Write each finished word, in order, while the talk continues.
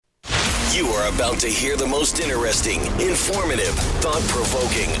You are about to hear the most interesting, informative,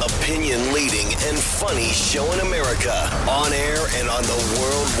 thought-provoking, opinion-leading, and funny show in America. On air and on the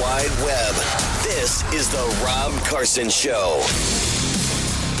World Wide Web. This is the Rob Carson Show.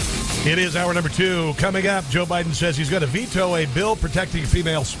 It is hour number 2. Coming up, Joe Biden says he's going to veto a bill protecting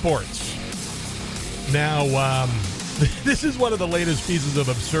female sports. Now, this is one of the latest pieces of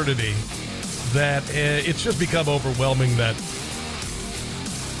absurdity that it's just become overwhelming that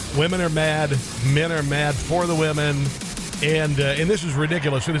women are mad, men are mad for the women, and this is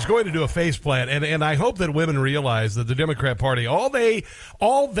ridiculous. And it's going to do a faceplant. And I hope that women realize that the Democrat Party, all they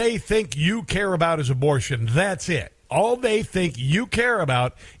think you care about is abortion. That's it. All they think you care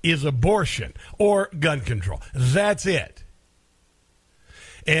about is abortion or gun control. That's it.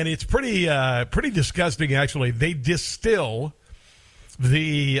 And it's pretty disgusting, actually. They distill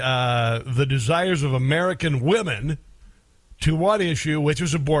the desires of American women to one issue, which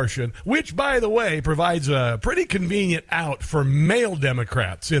is abortion, which, by the way, provides a pretty convenient out for male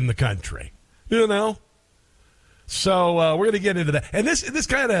Democrats in the country. You know? So we're going to get into that. And this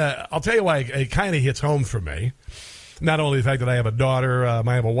kind of, I'll tell you why it kind of hits home for me. Not only the fact that I have a daughter,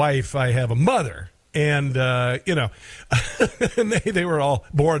 I have a wife, I have a mother. And, and they were all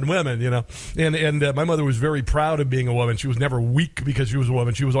born women, and my mother was very proud of being a woman. She was never weak because she was a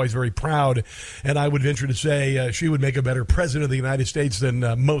woman. She was always very proud. And I would venture to say she would make a better president of the United States than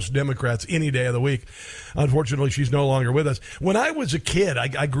most Democrats any day of the week. Unfortunately, she's no longer with us. When I was a kid,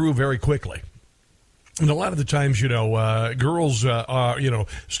 I grew very quickly. And a lot of the times, girls,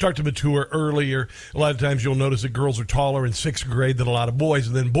 start to mature earlier. A lot of times you'll notice that girls are taller in 6th grade than a lot of boys.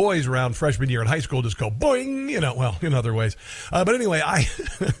 And then boys around freshman year in high school just go boing, in other ways. But anyway, I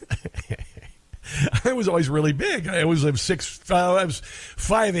was always really big. I was 5'8",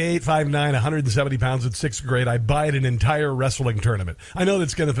 5'9", 170 pounds in 6th grade. I buyed an entire wrestling tournament. I know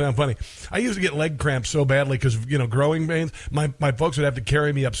that's going to sound funny. I used to get leg cramps so badly because, growing pains. My folks would have to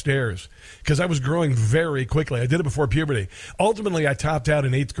carry me upstairs because I was growing very quickly. I did it before puberty. Ultimately, I topped out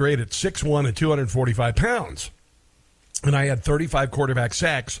in 8th grade at 6'1" and 245 pounds. And I had 35 quarterback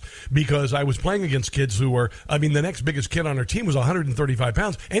sacks because I was playing against kids who were, the next biggest kid on our team was 135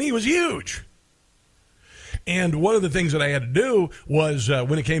 pounds, and he was huge. And one of the things that I had to do was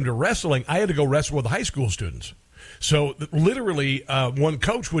when it came to wrestling, I had to go wrestle with the high school students. So literally, one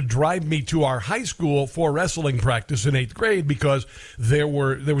coach would drive me to our high school for wrestling practice in 8th grade because there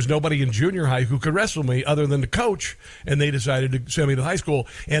was nobody in junior high who could wrestle me other than the coach, and they decided to send me to high school.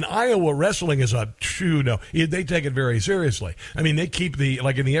 And Iowa wrestling is they take it very seriously. They keep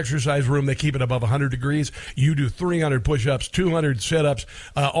in the exercise room, they keep it above 100 degrees. You do 300 push-ups, 200 sit-ups,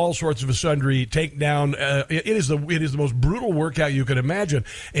 all sorts of a sundry takedown. It is the most brutal workout you can imagine.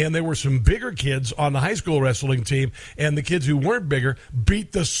 And there were some bigger kids on the high school wrestling team, and the kids who weren't bigger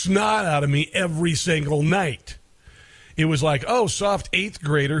beat the snot out of me every single night. It was like, soft 8th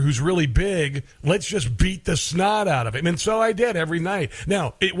grader who's really big, let's just beat the snot out of him. And so I did every night.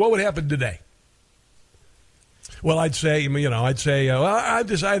 Now, what would happen today? Well, I'd say, I've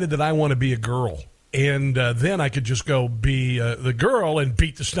decided that I want to be a girl. And then I could just go be the girl and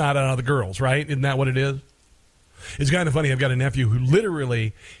beat the snot out of the girls, right? Isn't that what it is? It's kind of funny. I've got a nephew who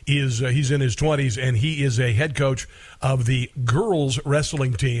literally he's in his 20s, and he is a head coach of the girls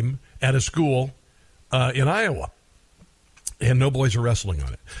wrestling team at a school in Iowa. And no boys are wrestling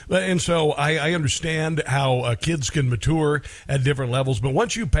on it. And so I understand how kids can mature at different levels. But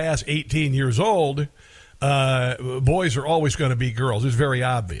once you pass 18 years old, boys are always going to be girls. It's very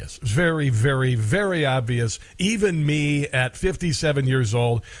obvious. It's very, very, very obvious. Even me at 57 years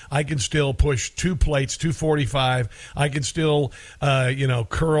old, I can still push 2 plates, 245. I can still,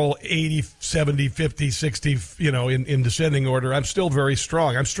 curl 80, 70, 50, 60, in descending order. I'm still very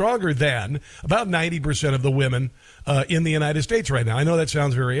strong. I'm stronger than about 90% of the women in the United States right now. I know that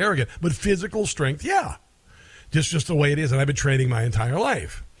sounds very arrogant, but physical strength, yeah. Just the way it is. And I've been training my entire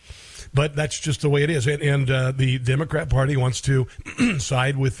life. But that's just the way it is. And the Democrat Party wants to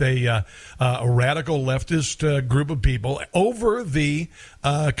side with a radical leftist group of people over the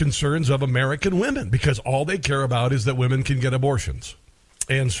concerns of American women, because all they care about is that women can get abortions.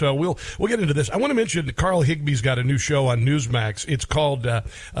 And so we'll get into this. I want to mention that Carl Higby's got a new show on Newsmax. It's called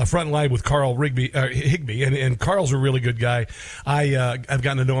Front Line with Carl Higby, and Carl's a really good guy. I've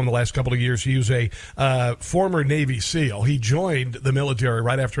gotten to know him the last couple of years. He was a former Navy SEAL. He joined the military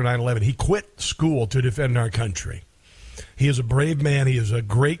right after 9/11. He quit school to defend our country. He is a brave man. He is a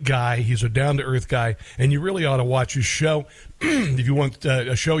great guy. He's a down-to-earth guy, and you really ought to watch his show. If you want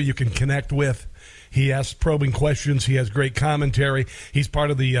a show you can connect with, He asks probing questions. He has great commentary. He's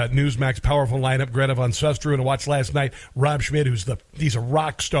part of the Newsmax powerful lineup. Greta Von Susteren to watch last night. Rob Schmidt, he's a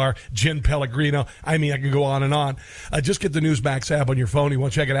rock star. Jen Pellegrino. I mean, I could go on and on. Just get the Newsmax app on your phone. You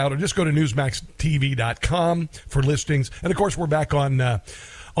want to check it out, or just go to newsmaxtv.com for listings. And of course, we're back on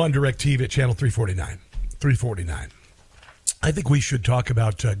DirecTV at channel 349. I think we should talk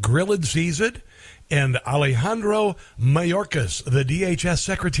about grilled season and Alejandro Mayorkas, the DHS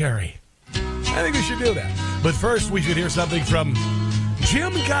secretary. I think we should do that. But first, we should hear something from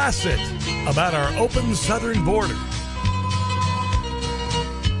Jim Gossett about our open southern border.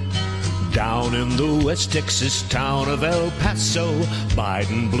 Down in the West Texas town of El Paso,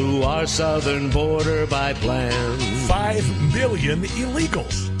 Biden blew our southern border by plan. 5 million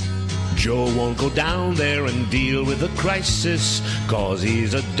illegals. Joe won't go down there and deal with the crisis, 'cause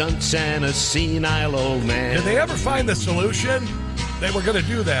he's a dunce and a senile old man. Did they ever find the solution? They were going to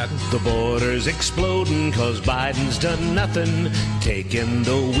do that. The border's exploding 'cause Biden's done nothing, taking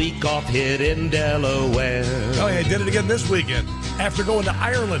the week off hit in Delaware. Oh, yeah, he did it again this weekend after going to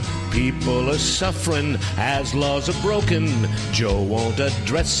Ireland. People are suffering as laws are broken. Joe won't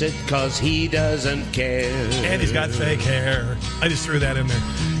address it 'cause he doesn't care. And he's got fake hair. I just threw that in there.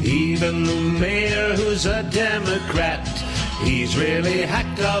 Even the mayor, who's a Democrat, he's really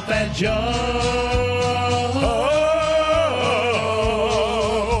hacked up at Joe.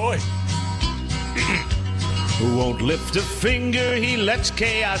 Who won't lift a finger, he lets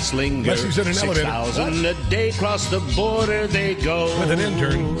chaos linger. Unless he's in an elevator. 6,000 a day across the border they go. With an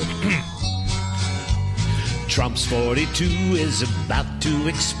intern. Trump's 42 is about to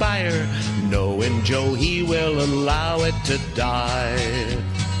expire. Knowing Joe, he will allow it to die.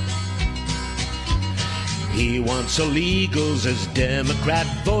 He wants illegals as Democrat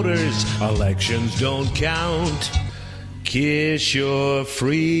voters. Elections don't count. Kiss your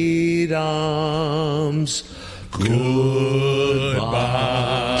freedoms goodbye.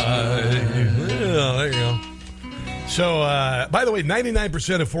 Yeah, there you go. So, by the way,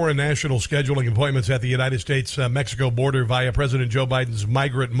 99% of foreign national scheduling appointments at the United States-Mexico border via President Joe Biden's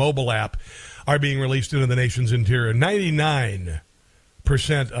migrant mobile app are being released into the nation's interior. 99%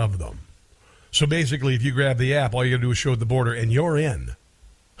 of them. So basically, if you grab the app, all you got to do is show the border, and you're in.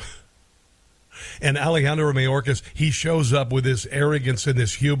 And Alejandro Mayorkas, he shows up with this arrogance and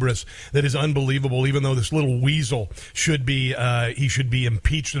this hubris that is unbelievable. Even though this little weasel should be, he should be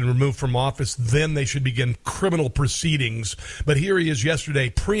impeached and removed from office, then they should begin criminal proceedings. But here he is yesterday,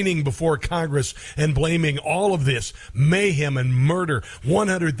 preening before Congress and blaming all of this mayhem and murder.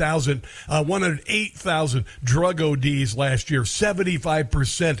 108,000 drug ODs last year,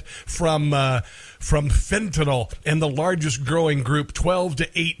 75% from fentanyl, and the largest growing group, 12 to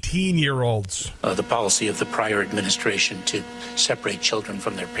 18-year-olds. The policy of the prior administration to separate children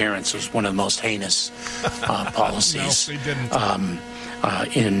from their parents was one of the most heinous policies No, they didn't.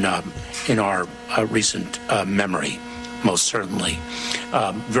 In our recent memory, most certainly.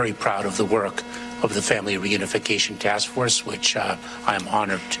 Very proud of the work of the Family Reunification Task Force, which I am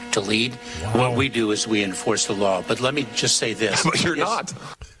honored to lead. Wow. What we do is we enforce the law. But let me just say this. But you're not.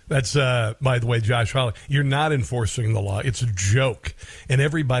 That's, by the way, Josh Hawley. You're not enforcing the law. It's a joke. And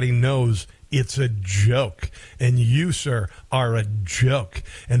everybody knows it's a joke. And you, sir, are a joke.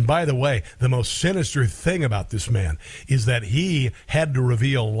 And by the way, the most sinister thing about this man is that he had to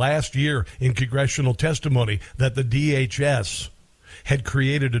reveal last year in congressional testimony that the DHS had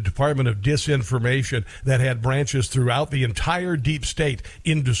created a department of disinformation that had branches throughout the entire deep state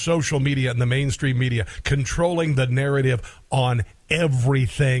into social media and the mainstream media, controlling the narrative on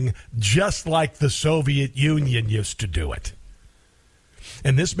everything, just like the Soviet Union used to do it.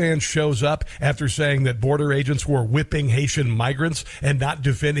 And this man shows up after saying that border agents were whipping Haitian migrants and not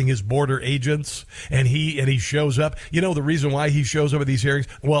defending his border agents. And he shows up. You know the reason why he shows up at these hearings?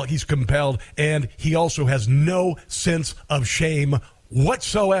 Well, he's compelled, and he also has no sense of shame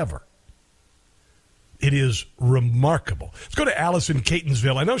whatsoever. It is remarkable. Let's go to Alice in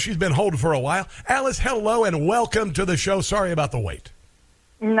Catonsville. I know she's been holding for a while. Alice, hello and welcome to the show. Sorry about the wait.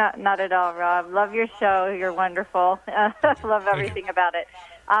 Not at all, Rob. Love your show. You're wonderful. Love everything about it.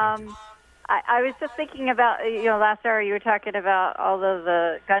 I was just thinking about, last hour you were talking about all of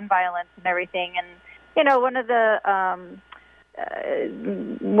the gun violence and everything. And, one of the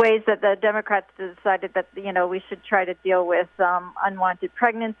ways that the Democrats decided that, we should try to deal with unwanted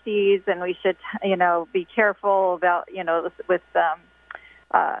pregnancies, and we should, be careful about, with a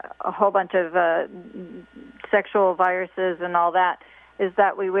whole bunch of sexual viruses and all that, is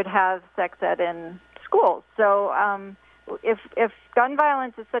that we would have sex ed in schools. So if gun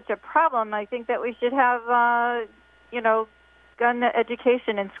violence is such a problem, I think that we should have, gun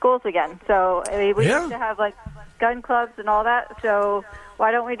education in schools again. So we used to have like gun clubs and all that. So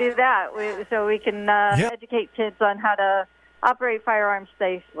why don't we do that? So we can educate kids on how to operate firearms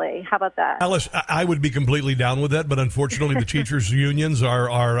safely. How about that? Alice, I would be completely down with that, but unfortunately the teachers' unions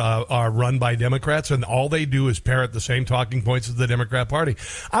are run by Democrats, and all they do is parrot the same talking points as the Democrat Party.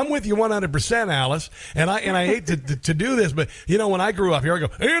 I'm with you 100%, Alice, and I hate to do this, but, you know, when I grew up, here I go,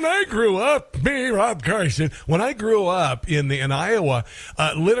 and I grew up, me, Rob Carson, when I grew up in Iowa,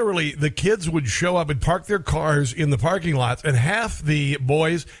 literally the kids would show up and park their cars in the parking lots, and half the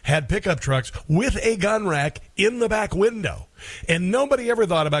boys had pickup trucks with a gun rack in the back window. And nobody ever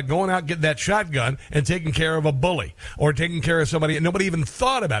thought about going out, getting that shotgun and taking care of a bully or taking care of somebody. Nobody even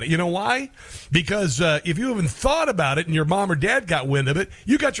thought about it. You know why? Because if you even thought about it and your mom or dad got wind of it,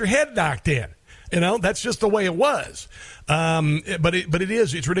 you got your head knocked in. You know, that's just the way it was. But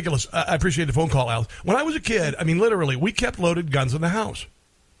it's ridiculous. I appreciate the phone call, Alice. When I was a kid, I mean, literally, we kept loaded guns in the house.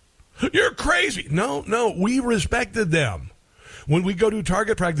 You're crazy. No, we respected them. When we go to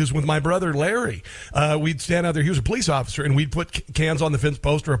target practice with my brother Larry, we'd stand out there. He was a police officer, and we'd put cans on the fence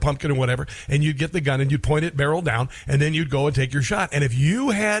post or a pumpkin or whatever, and you'd get the gun and you'd point it barrel down, and then you'd go and take your shot. And if you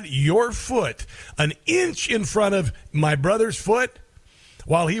had your foot an inch in front of my brother's foot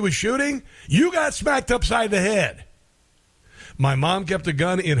while he was shooting, you got smacked upside the head. My mom kept a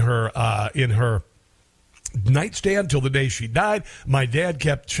gun in her nightstand till the day she died. My dad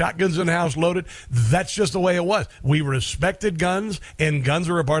kept shotguns in the house loaded. That's just the way it was. We respected guns, and guns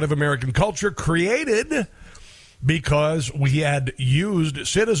are a part of American culture, created because we had used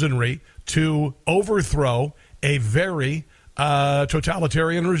citizenry to overthrow a very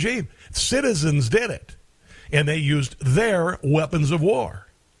totalitarian regime. Citizens did it, and they used their weapons of war.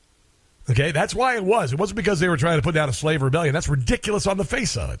 Okay, that's why it was. It wasn't because they were trying to put down a slave rebellion. That's ridiculous on the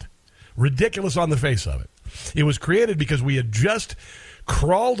face of it. Ridiculous on the face of it. It was created because we had just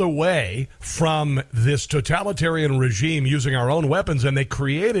crawled away from this totalitarian regime using our own weapons, and they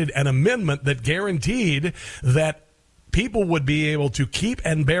created an amendment that guaranteed that people would be able to keep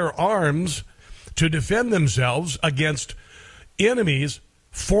and bear arms to defend themselves against enemies,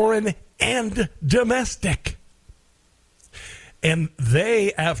 foreign and domestic. And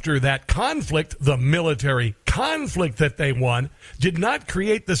they, after that conflict, the military conflict that they won, did not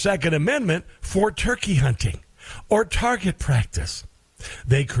create the Second Amendment for turkey hunting or target practice.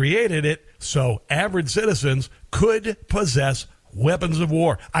 They created it so average citizens could possess weapons of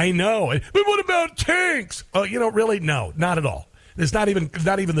war. I know, but what about tanks? Oh, really, no, not at all. It's not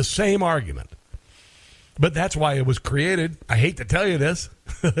even the same argument. But that's why it was created. I hate to tell you this,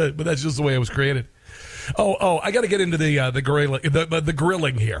 but that's just the way it was created. Oh! I got to get into the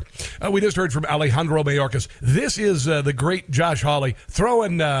grilling here. We just heard from Alejandro Mayorkas. This is the great Josh Hawley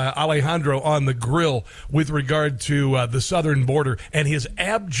throwing Alejandro on the grill with regard to the southern border and his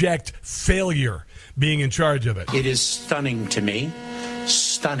abject failure being in charge of it. It is stunning to me,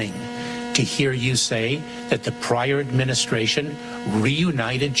 to hear you say that the prior administration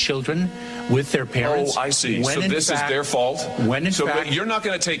reunited children with their parents. Oh, I see. So this is their fault? But you're not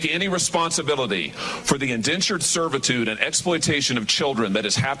going to take any responsibility for the indentured servitude and exploitation of children that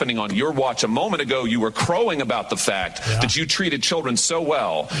is happening on your watch. A moment ago, you were crowing about the fact that you treated children so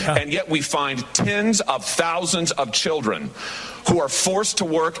well, and yet we find tens of thousands of children who are forced to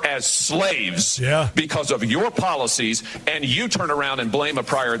work as slaves because of your policies, and you turn around and blame a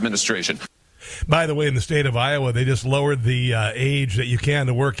prior administration. By the way, in the state of Iowa, they just lowered the age that you can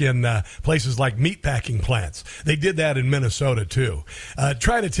to work in places like meatpacking plants. They did that in Minnesota, too.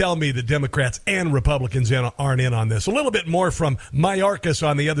 Try to tell me that Democrats and Republicans aren't in on this. A little bit more from Mayorkas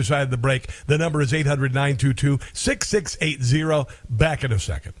on the other side of the break. The number is 800-922-6680. Back in a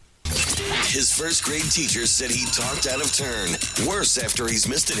second. His first grade teacher said he talked out of turn. Worse after he's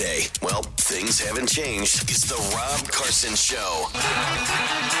missed a day. Well, things haven't changed. It's the Rob Carson Show.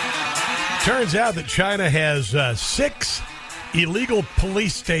 Turns out that China has 6 illegal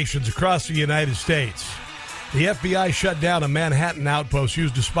police stations across the United States. The FBI shut down a Manhattan outpost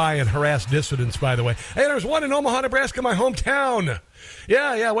used to spy and harass dissidents, by the way. Hey, there's one in Omaha, Nebraska, my hometown.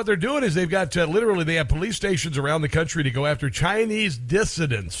 Yeah, what they're doing is they've got, literally, they have police stations around the country to go after Chinese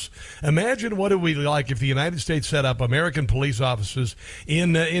dissidents. Imagine what it would be like if the United States set up American police offices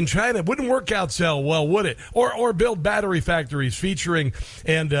in China. It wouldn't work out so well, would it? Or build battery factories featuring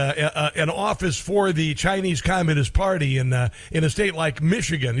an office for the Chinese Communist Party in a state like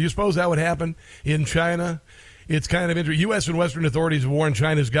Michigan. Do you suppose that would happen in China? It's kind of interesting. U.S. and Western authorities have warned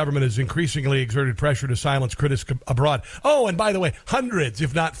China's government has increasingly exerted pressure to silence critics abroad. Oh, and by the way, hundreds,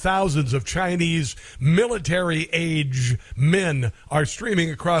 if not thousands, of Chinese military-age men are streaming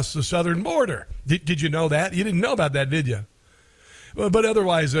across the southern border. Did you know that? You didn't know about that, did you? But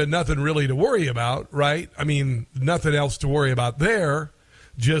otherwise, nothing really to worry about, right? I mean, nothing else to worry about there.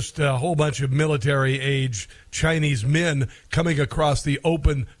 Just a whole bunch of military-age Chinese men coming across the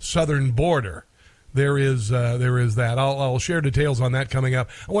open southern border. There is that. I'll share details on that coming up.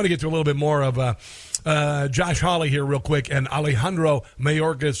 I want to get to a little bit more of Josh Hawley here real quick, and Alejandro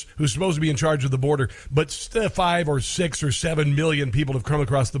Mayorkas, who's supposed to be in charge of the border, but 5 or 6 or 7 million people have come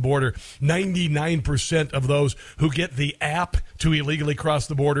across the border. 99% of those who get the app to illegally cross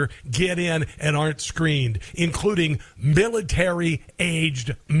the border get in and aren't screened, including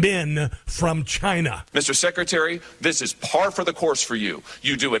military-aged men from China. Mr. Secretary, this is par for the course for you.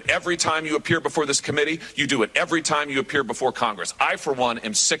 You do it every time you appear before this committee. You do it every time you appear before Congress. I, for one,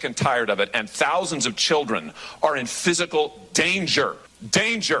 am sick and tired of it, and thousands of children are in physical danger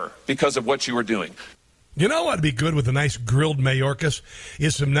because of what you are doing. You know what would be good with a nice grilled Mayorkas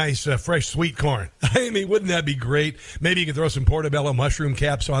is some nice fresh sweet corn. I mean, wouldn't that be great? Maybe you could throw some portobello mushroom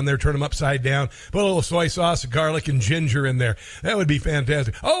caps on there, turn them upside down, put a little soy sauce, garlic, and ginger in there. That would be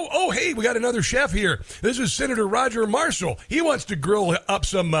fantastic. Oh, hey, we got another chef here. This is Senator Roger Marshall. He wants to grill up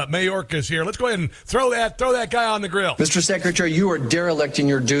some Mayorkas here. Let's go ahead and throw that guy on the grill. Mr. Secretary, you are derelict in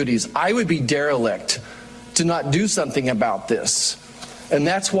your duties. I would be derelict to not do something about this. And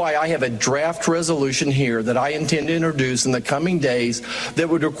that's why I have a draft resolution here that I intend to introduce in the coming days that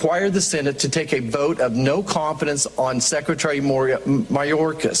would require the Senate to take a vote of no confidence on Secretary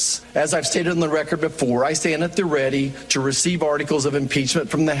Mayorkas. As I've stated on the record before, I stand at the ready to receive articles of impeachment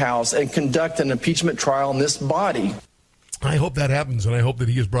from the House and conduct an impeachment trial in this body. I hope that happens, and I hope that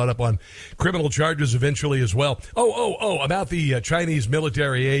he is brought up on criminal charges eventually as well. About the Chinese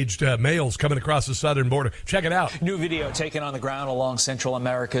military-aged males coming across the southern border. Check it out. New video taken on the ground along Central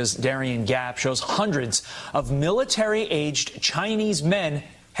America's Darien Gap shows hundreds of military-aged Chinese men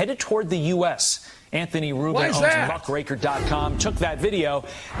headed toward the U.S. Anthony Rubin owns Muckraker.com, took that video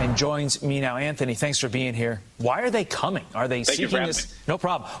and joins me now. Anthony, thanks for being here. Why are they coming? Are they seeking this? No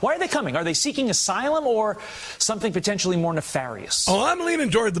problem. Why are they coming? Are they seeking asylum or something potentially more nefarious? Oh, I'm leaning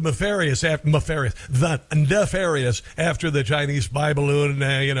toward the nefarious after the Chinese spy balloon,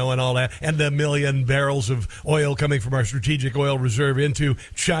 and all that, and the 1 million barrels of oil coming from our strategic oil reserve into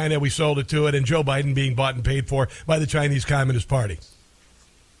China. We sold it to it, and Joe Biden being bought and paid for by the Chinese Communist Party.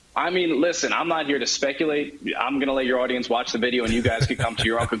 I mean, listen, I'm not here to speculate. I'm going to let your audience watch the video and you guys can come to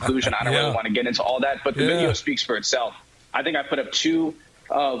your own conclusion. I don't really want to get into all that, but the video speaks for itself. I think I put up 2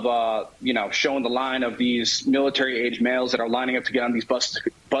 of, showing the line of these military-aged males that are lining up to get on these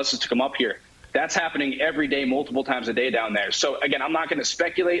buses to come up here. That's happening every day, multiple times a day down there. So, again, I'm not going to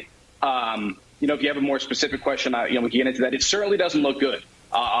speculate. If you have a more specific question, we can get into that. It certainly doesn't look good.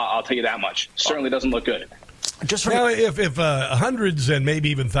 I'll tell you that much. Certainly doesn't look good. Now, if hundreds and maybe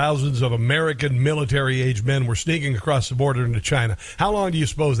even thousands of American military-aged men were sneaking across the border into China, how long do you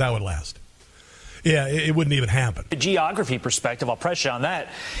suppose that would last? Yeah, it wouldn't even happen. The geography perspective, I'll press you on that.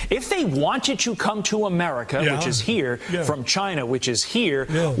 If they wanted to come to America, which is here, from China, which is here,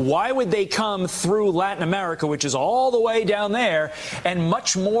 why would they come through Latin America, which is all the way down there, and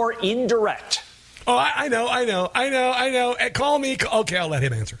much more indirect? Oh, I know. Call me. Okay, I'll let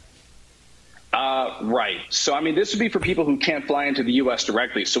him answer. Right. So, this would be for people who can't fly into the U.S.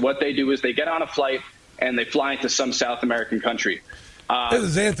 directly. So what they do is they get on a flight and they fly into some South American country. This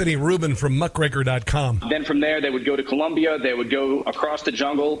is Anthony Rubin from Muckraker.com. Then from there, they would go to Colombia. They would go across the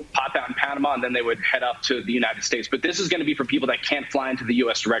jungle, pop out in Panama, and then they would head up to the United States. But this is going to be for people that can't fly into the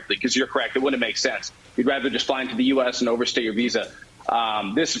U.S. directly, because you're correct. It wouldn't make sense. You'd rather just fly into the U.S. and overstay your visa.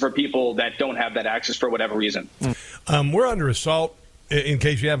 This is for people that don't have that access for whatever reason. We're under assault. In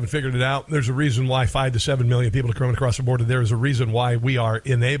case you haven't figured it out, there's a reason why 5 to 7 million people are coming across the border. There is a reason why we are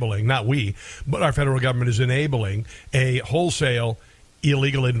enabling, not we, but our federal government is enabling a wholesale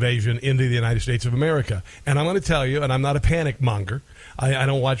illegal invasion into the United States of America. And I'm going to tell you, and I'm not a panic monger, I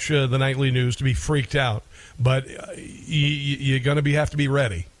don't watch the nightly news to be freaked out, but you're going to have to be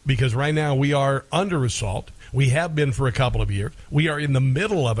ready, because right now we are under assault. We have been for a couple of years. We are in the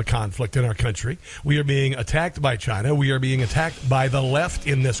middle of a conflict in our country. We are being attacked by China. We are being attacked by the left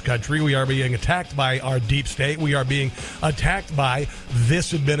in this country. We are being attacked by our deep state. We are being attacked by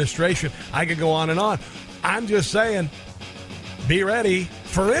this administration. I could go on and on. I'm just saying, be ready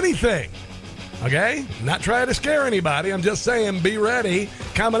for anything. Okay? Not trying to scare anybody. I'm just saying, be ready.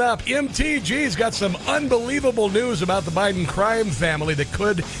 Coming up, MTG's got some unbelievable news about the Biden crime family that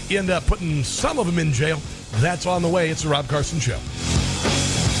could end up putting some of them in jail. That's on the way. It's the Rob Carson Show.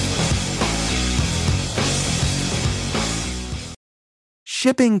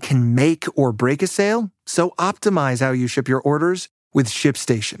 Shipping can make or break a sale, so optimize how you ship your orders with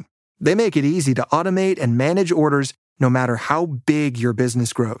ShipStation. They make it easy to automate and manage orders no matter how big your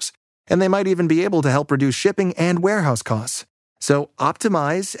business grows. And they might even be able to help reduce shipping and warehouse costs. So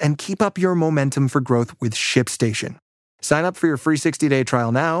optimize and keep up your momentum for growth with ShipStation. Sign up for your free 60-day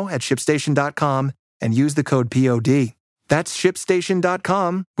trial now at ShipStation.com and use the code POD. That's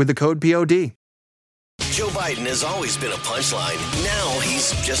ShipStation.com with the code POD. Joe Biden has always been a punchline. Now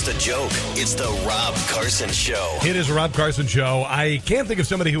he's just a joke. It's the Rob Carson Show. It is a Rob Carson Show. I can't think of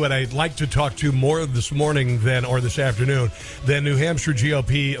somebody who I'd like to talk to more this morning or this afternoon than New Hampshire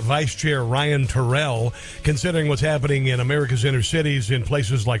GOP Vice Chair Ryan Terrell, considering what's happening in America's inner cities in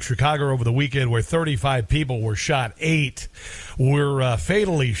places like Chicago over the weekend where 35 people were shot. 8 were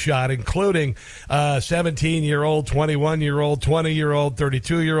fatally shot, including 17-year-old, 21-year-old, 20-year-old,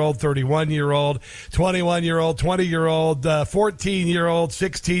 32-year-old, 31-year-old, 21-year-old, 20-year-old, 14-year-old,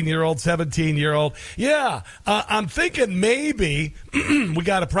 16-year-old, 17-year-old. Yeah, I'm thinking maybe we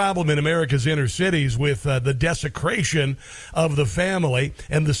got a problem in America's inner cities with the desecration of the family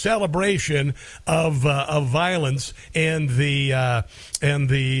and the celebration of violence and the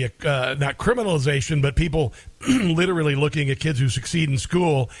not criminalization, but people literally looking at kids who succeed in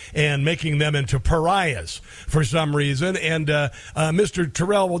school and making them into pariahs for some reason. And Mr.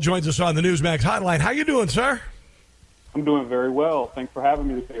 Terrell joins us on the Newsmax hotline. How you doing, sir? I'm doing very well. Thanks for having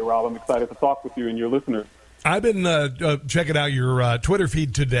me today, Rob. I'm excited to talk with you and your listeners. I've been checking out your Twitter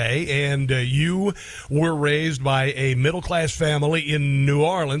feed today, and you were raised by a middle-class family in New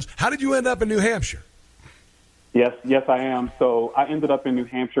Orleans. How did you end up in New Hampshire? Yes, I am. So I ended up in New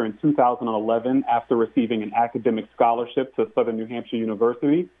Hampshire in 2011 after receiving an academic scholarship to Southern New Hampshire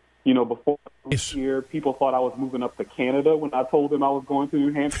University. You know, before this year, people thought I was moving up to Canada when I told them I was going to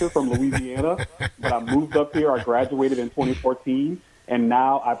New Hampshire from Louisiana. But I moved up here. I graduated in 2014. And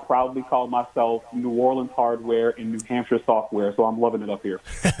now I proudly call myself New Orleans hardware and New Hampshire software. So I'm loving it up here.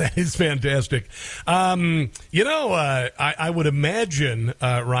 That is fantastic. I would imagine,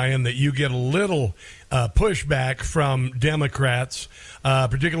 Ryan, that you get a little pushback from Democrats,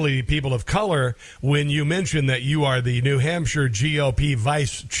 particularly people of color, when you mention that you are the New Hampshire GOP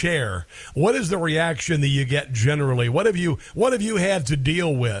vice chair. What is the reaction that you get generally? What have you had to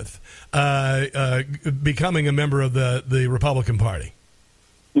deal with becoming a member of the Republican Party?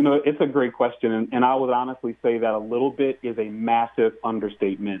 You know, it's a great question, and I would honestly say that a little bit is a massive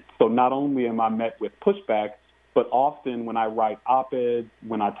understatement. So not only am I met with pushback, but often when I write op-eds,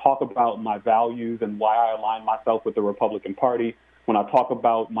 when I talk about my values and why I align myself with the Republican Party, when I talk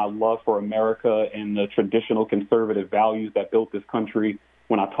about my love for America and the traditional conservative values that built this country,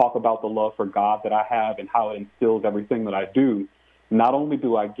 when I talk about the love for God that I have and how it instills everything that I do, not only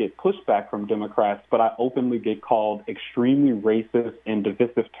do I get pushback from Democrats, but I openly get called extremely racist and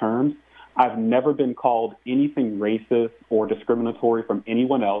divisive terms. I've never been called anything racist or discriminatory from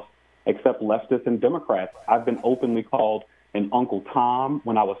anyone else except leftists and Democrats. I've been openly called an Uncle Tom.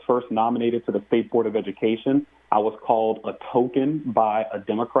 When I was first nominated to the State Board of Education, I was called a token by a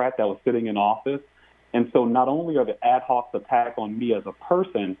Democrat that was sitting in office. And so not only are the ad hoc attack on me as a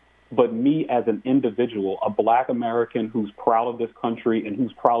person, but me as an individual, a Black American who's proud of this country and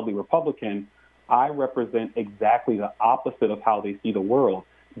who's proudly Republican, I represent exactly the opposite of how they see the world.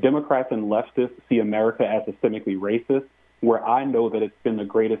 Democrats and leftists see America as systemically racist, where I know that it's been the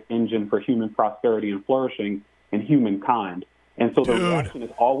greatest engine for human prosperity and flourishing in humankind. And so the reaction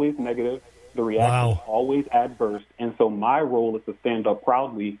is always negative. The reaction is always adverse. And so my role is to stand up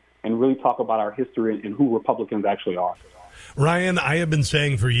proudly and really talk about our history and who Republicans actually are. Ryan, I have been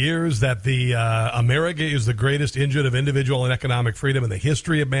saying for years that the America is the greatest engine of individual and economic freedom in the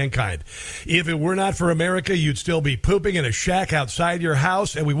history of mankind. If it were not for America, you'd still be pooping in a shack outside your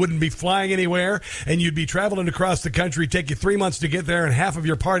house, and we wouldn't be flying anywhere, and you'd be traveling across the country, take you 3 months to get there, and half of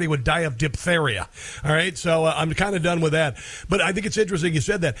your party would die of diphtheria. All right, so I'm kind of done with that. But I think it's interesting you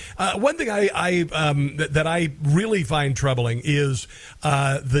said that. One thing that I really find troubling is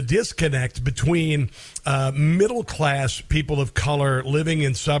the disconnect between middle-class people of color living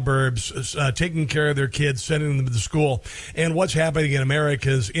in suburbs, taking care of their kids, sending them to school, and what's happening in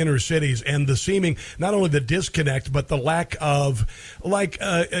America's inner cities, and the seeming, not only the disconnect, but the lack of,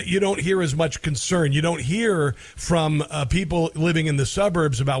 you don't hear as much concern. You don't hear from people living in the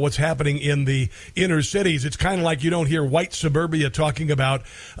suburbs about what's happening in the inner cities. It's kind of like you don't hear white suburbia talking about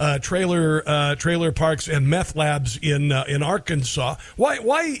trailer parks and meth labs in Arkansas.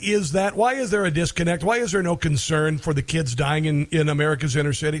 Why is that? Why is there a disconnect? Why is there no concern for the kids dying in America's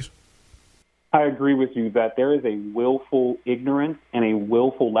inner cities? I agree with you that there is a willful ignorance and a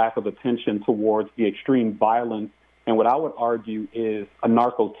willful lack of attention towards the extreme violence, and what I would argue is a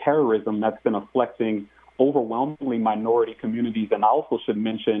narco-terrorism that's been afflicting overwhelmingly minority communities. And I also should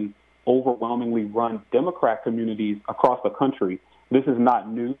mention overwhelmingly run Democrat communities across the country. This is not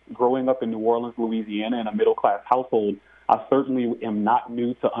new. Growing up in New Orleans, Louisiana, in a middle-class household, I certainly am not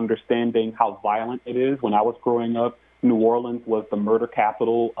new to understanding how violent it is. When I was growing up, New Orleans was the murder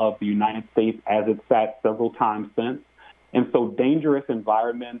capital of the United States, as it sat several times since. And so dangerous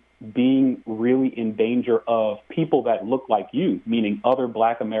environments, being really in danger of people that look like you, meaning other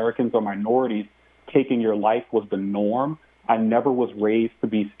Black Americans or minorities, taking your life was the norm. I never was raised to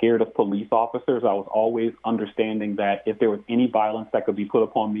be scared of police officers. I was always understanding that if there was any violence that could be put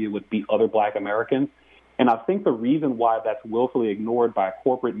upon me, it would be other Black Americans. And I think the reason why that's willfully ignored by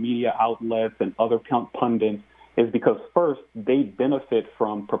corporate media outlets and other pundits is because, first, they benefit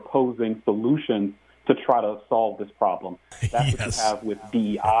from proposing solutions to try to solve this problem. That's what you have with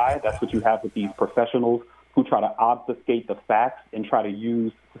DEI. That's what you have with these professionals who try to obfuscate the facts and try to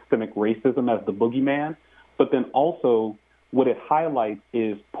use systemic racism as the boogeyman. But then also what it highlights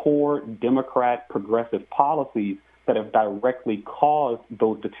is poor Democrat progressive policies that have directly caused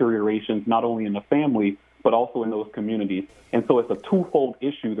those deteriorations, not only in the family, but also in those communities. And so it's a twofold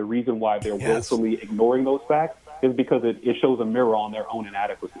issue. The reason why they're willfully ignoring those facts is because it shows a mirror on their own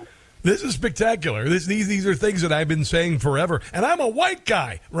inadequacies. This is spectacular. These are things that I've been saying forever. And I'm a white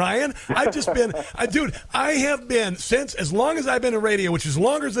guy, Ryan. I've just been, I have been, since as long as I've been in radio, which is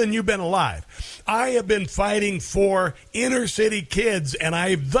longer than you've been alive, I have been fighting for inner city kids. And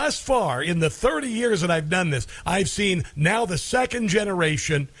I've thus far, in the 30 years that I've done this, I've seen now the second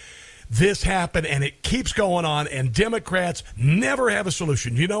generation this happen, and it keeps going on, and Democrats never have a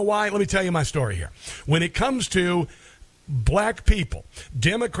solution. You know why? Let me tell you my story here. When it comes to Black people,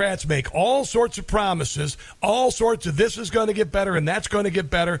 Democrats make all sorts of promises, all sorts of this is going to get better and that's going to get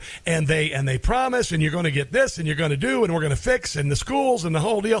better, and they promise, and you're going to get this and you're going to do, and we're going to fix, and the schools and the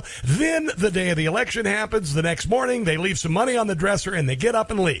whole deal. Then the day of the election happens, the next morning they leave some money on the dresser and they get up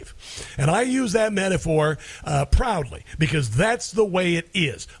and leave. And I use that metaphor proudly, because that's the way it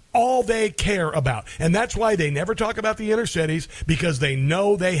is. All they care about. And that's why they never talk about the inner cities, because they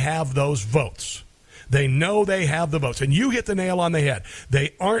know they have those votes. They know they have the votes. And you hit the nail on the head.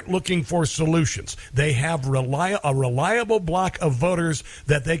 They aren't looking for solutions. They have a reliable block of voters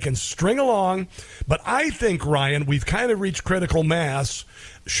that they can string along. But I think, Ryan, we've kind of reached critical mass.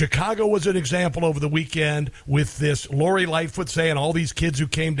 Chicago was an example over the weekend with this Lori Lightfoot saying all these kids who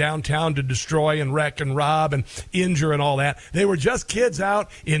came downtown to destroy and wreck and rob and injure and all that. They were just kids out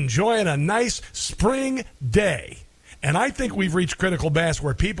enjoying a nice spring day. And I think we've reached critical mass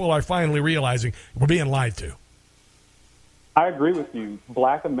where people are finally realizing we're being lied to. I agree with you.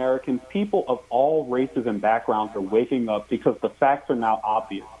 Black Americans, people of all races and backgrounds are waking up because the facts are now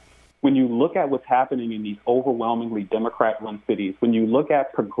obvious. When you look at what's happening in these overwhelmingly Democrat-run cities, when you look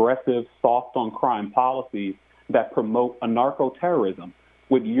at progressive, soft-on-crime policies that promote anarcho-terrorism,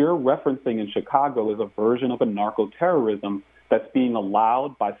 what you're referencing in Chicago is a version of anarcho-terrorism that's being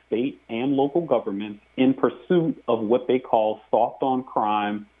allowed by state and local governments in pursuit of what they call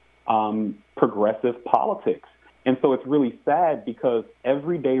soft-on-crime progressive politics. And so it's really sad because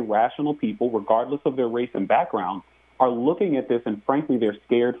everyday rational people, regardless of their race and background, are looking at this, and frankly, they're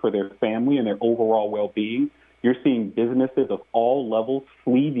scared for their family and their overall well-being. You're seeing businesses of all levels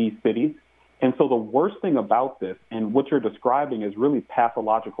flee these cities. And so the worst thing about this, and what you're describing, is really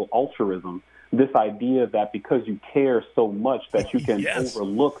pathological altruism. This idea that because you care so much that you can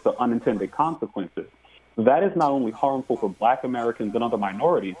overlook the unintended consequences. That is not only harmful for Black Americans and other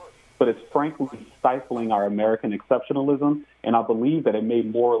minorities, but it's frankly stifling our American exceptionalism, and I believe that it may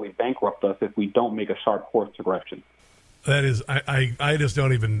morally bankrupt us if we don't make a sharp course correction. That is, I just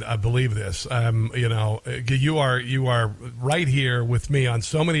don't even believe this. You are right here with me on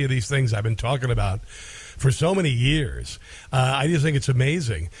so many of these things I've been talking about for so many years. I just think it's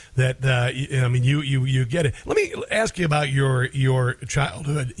amazing that you get it. Let me ask you about your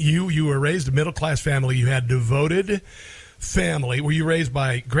childhood. You were raised in a middle class family. You had devoted family. Were you raised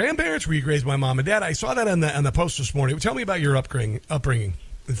by grandparents? Were you raised by mom and dad? I saw that on the post this morning. Tell me about your upbringing.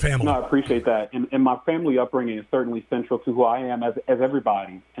 Family. No, I appreciate that. And my family upbringing is certainly central to who I am as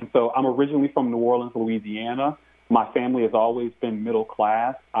everybody. And so I'm originally from New Orleans, Louisiana. My family has always been middle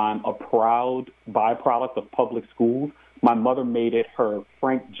class. I'm a proud byproduct of public schools. My mother made it her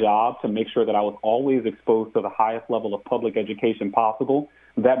frank job to make sure that I was always exposed to the highest level of public education possible.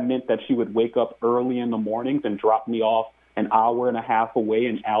 That meant that she would wake up early in the mornings and drop me off an hour and a half away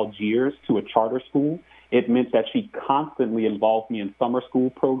in Algiers to a charter school. It meant that she constantly involved me in summer school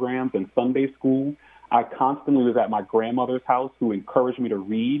programs and Sunday school. I constantly was at my grandmother's house, who encouraged me to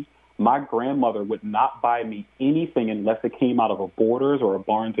read. My grandmother would not buy me anything unless it came out of a Borders or a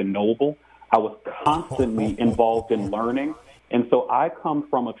Barnes & Noble. I was constantly involved in learning. And so I come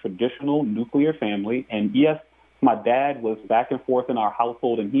from a traditional nuclear family. And yes, my dad was back and forth in our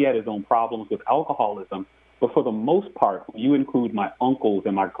household, and he had his own problems with alcoholism. But for the most part, when you include my uncles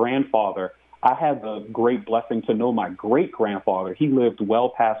and my grandfather, I had the great blessing to know my great-grandfather. He lived well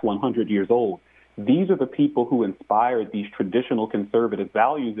past 100 years old. These are the people who inspired these traditional conservative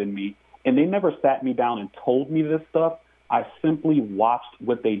values in me, and they never sat me down and told me this stuff. I simply watched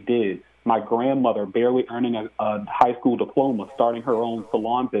what they did. My grandmother barely earning a high school diploma, starting her own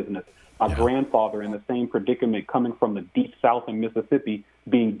salon business. My grandfather in the same predicament, coming from the deep south in Mississippi,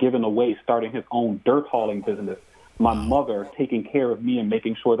 being given away, starting his own dirt hauling business. My mother taking care of me and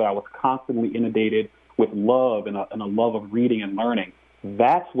making sure that I was constantly inundated with love and a love of reading and learning.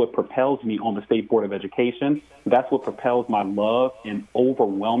 That's what propels me on the State Board of Education. That's what propels my love and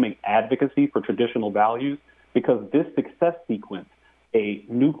overwhelming advocacy for traditional values, because this success sequence, a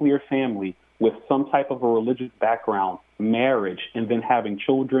nuclear family with some type of a religious background, marriage, and then having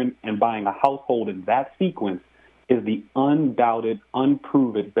children and buying a household in that sequence, is the undoubted,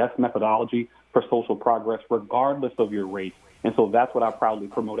 unproven best methodology for social progress, regardless of your race. And so that's what I proudly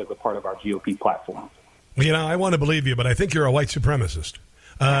promote as a part of our GOP platform. You know, I want to believe you, but I think you're a white supremacist.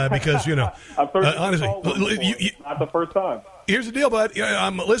 Because, you know, honestly, not the first time. Here's the deal, bud.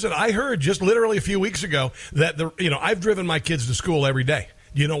 Listen, I heard just literally a few weeks ago that, I've driven my kids to school every day.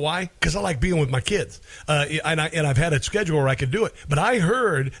 You know why? Because I like being with my kids. And I've had a schedule where I could do it. But I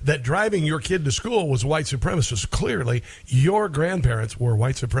heard that driving your kid to school was white supremacist. Clearly, your grandparents were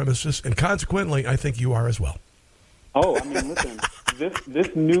white supremacists, and consequently, I think you are as well. Oh, I mean, listen,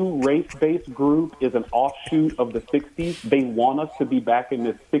 this new race-based group is an offshoot of the 60s. They want us to be back in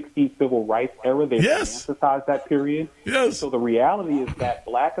this 60s civil rights era. They've emphasized that period. Yes. So the reality is that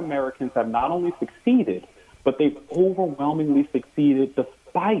black Americans have not only succeeded, but they've overwhelmingly succeeded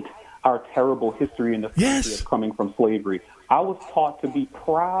despite our terrible history in the country of coming from slavery. I was taught to be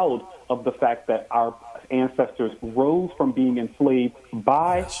proud of the fact that our ancestors rose from being enslaved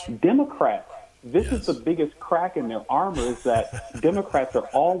by Democrats. This is the biggest crack in their armor, is that Democrats are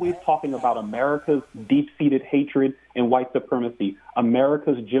always talking about America's deep-seated hatred and white supremacy,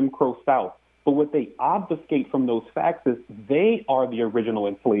 America's Jim Crow South. But what they obfuscate from those facts is they are the original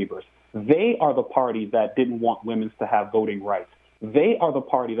enslavers. They are the party that didn't want women to have voting rights. They are the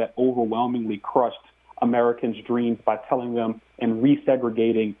party that overwhelmingly crushed Americans' dreams by telling them and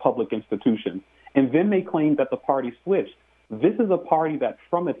resegregating public institutions. And then they claim that the party switched. This is a party that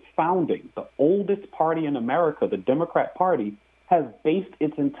from its founding, the oldest party in America, the Democrat Party, has based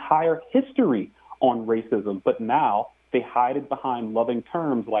its entire history on racism. But now they hide it behind loving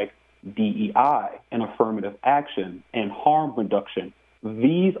terms like DEI and affirmative action and harm reduction.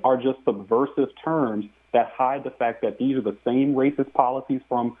 These are just subversive terms that hide the fact that these are the same racist policies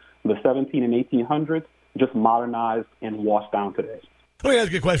from the 17 and 1800s, just modernized and washed down today. Let me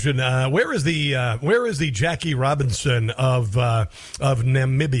ask you a question. Where is the Jackie Robinson of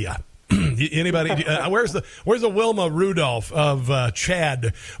Namibia? Anybody? Where's the Wilma Rudolph of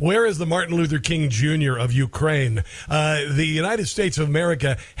Chad? Where is the Martin Luther King Jr. of Ukraine? The United States of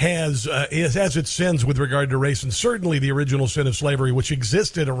America has its sins with regard to race, and certainly the original sin of slavery, which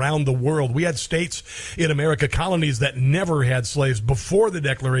existed around the world. We had states in America, colonies that never had slaves before the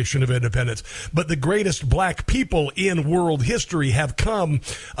Declaration of Independence. But the greatest black people in world history have come,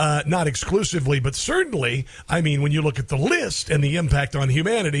 not exclusively, but certainly, I mean, when you look at the list and the impact on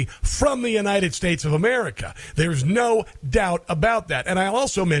humanity, from the United States of America. There's no doubt about that. And I'll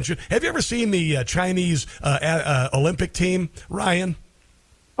also mention, have you ever seen the Chinese Olympic team, Ryan?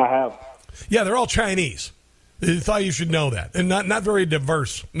 I have. Yeah, they're all Chinese. I thought you should know that. And not very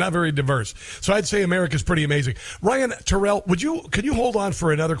diverse. Not very diverse. So I'd say America's pretty amazing. Ryan Terrell, could you hold on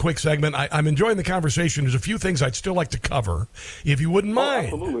for another quick segment? I'm enjoying the conversation. There's a few things I'd still like to cover, if you wouldn't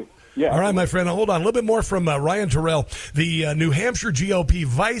mind. Absolutely. Yeah. All right, my friend. Hold on. A little bit more from Ryan Terrell, the New Hampshire GOP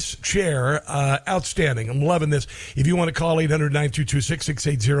Vice Chair. Outstanding. I'm loving this. If you want to call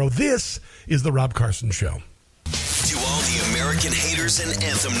 800-922-6680, this is the Rob Carson Show. To all the American haters and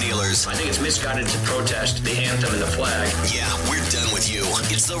anthem kneelers. I think it's misguided to protest the anthem and the flag. Yeah, we're done with you.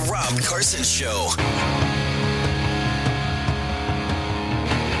 It's the Rob Carson Show.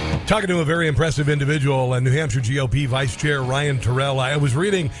 Talking to a very impressive individual, New Hampshire GOP Vice Chair Ryan Terrell. I was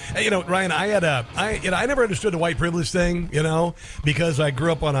reading, Ryan, I never understood the white privilege thing, because I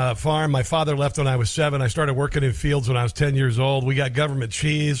grew up on a farm. My father left when I was 7. I started working in fields when I was 10 years old. We got government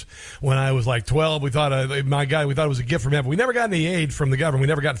cheese when I was like 12. We thought it was a gift from heaven. We never got any aid from the government. We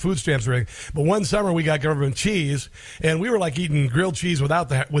never got food stamps or anything. But one summer we got government cheese, and we were like eating grilled cheese without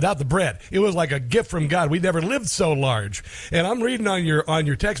the bread. It was like a gift from God. We never lived so large. And I'm reading on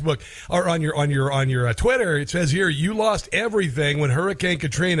your textbook. Facebook or on your Twitter. It says here you lost everything when Hurricane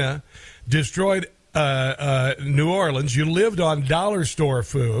Katrina destroyed New Orleans. You lived on dollar store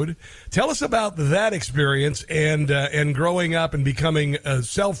food. Tell us about that experience and growing up and becoming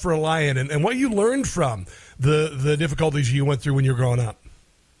self-reliant and what you learned from the difficulties you went through when you were growing up.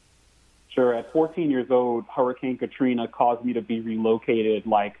 Sure. At 14 years old, Hurricane Katrina caused me to be relocated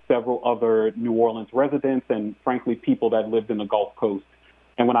like several other New Orleans residents and, frankly, people that lived in the Gulf Coast.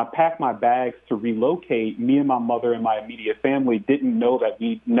 And when I packed my bags to relocate, me and my mother and my immediate family didn't know that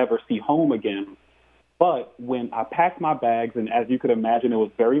we'd never see home again. But when I packed my bags, and as you could imagine, it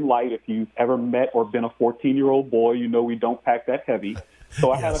was very light. If you've ever met or been a 14-year-old boy, you know we don't pack that heavy.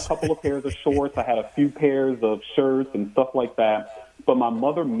 So I had a couple of pairs of shorts. I had a few pairs of shirts and stuff like that. But my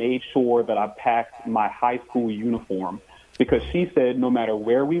mother made sure that I packed my high school uniform because she said no matter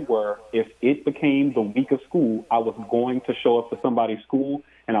where we were, if it became the week of school, I was going to show up to somebody's school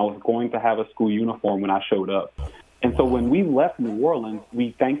and I was going to have a school uniform when I showed up. And so when we left New Orleans,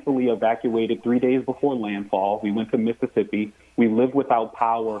 we thankfully evacuated 3 days before landfall. We went to Mississippi. We lived without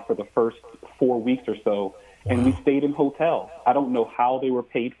power for the first 4 weeks or so, and we stayed in hotels. I don't know how they were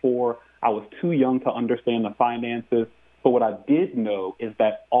paid for. I was too young to understand the finances. But what I did know is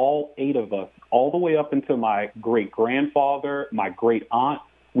that all 8 of us, all the way up until my great-grandfather, my great-aunt,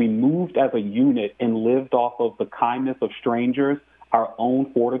 we moved as a unit and lived off of the kindness of strangers, our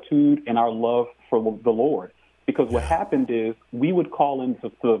own fortitude, and our love for the Lord. Because what happened is we would call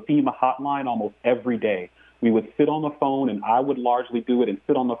into the FEMA hotline almost every day. We would sit on the phone, and I would largely do it, and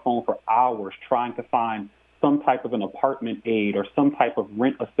sit on the phone for hours trying to find some type of an apartment aid or some type of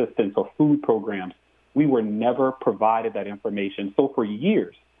rent assistance or food programs. We were never provided that information. So for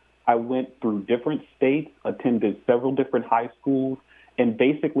years, I went through different states, attended several different high schools, and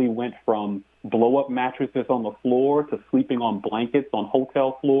basically went from blow-up mattresses on the floor to sleeping on blankets on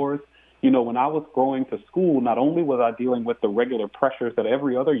hotel floors. You know, when I was going to school, not only was I dealing with the regular pressures that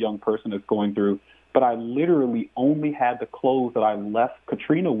every other young person is going through, but I literally only had the clothes that I left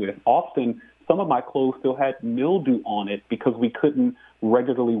Katrina with. Often, some of my clothes still had mildew on it because we couldn't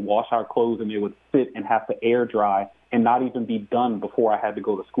regularly wash our clothes and they would sit and have to air dry and not even be done before I had to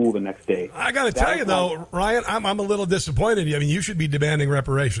go to school the next day. I got to tell you, though, Ryan, I'm a little disappointed. I mean, you should be demanding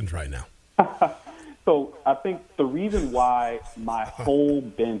reparations right now. So I think the reason why my whole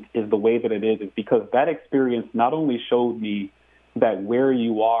bent is the way that it is because that experience not only showed me that where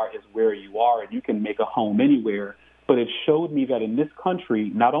you are is where you are and you can make a home anywhere, but it showed me that in this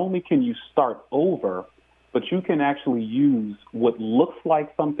country, not only can you start over, but you can actually use what looks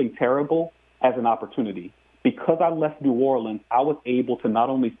like something terrible as an opportunity. Because I left New Orleans, I was able to not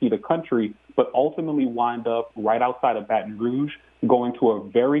only see the country, but ultimately wind up right outside of Baton Rouge, going to a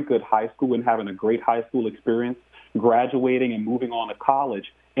very good high school and having a great high school experience, graduating and moving on to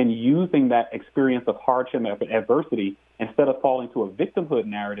college, and using that experience of hardship and adversity, instead of falling to a victimhood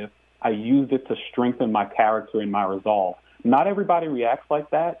narrative, I used it to strengthen my character and my resolve. Not everybody reacts like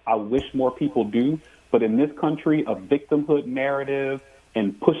that. I wish more people do. But in this country, a victimhood narrative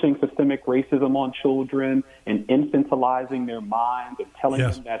and pushing systemic racism on children and infantilizing their minds and telling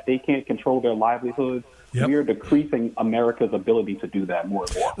them that they can't control their livelihoods, we are decreasing America's ability to do that more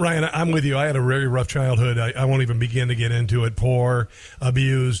and more. Ryan, I'm with you. I had a very rough childhood. I won't even begin to get into it. Poor,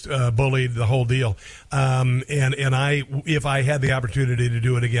 abused, bullied, the whole deal. And if I had the opportunity to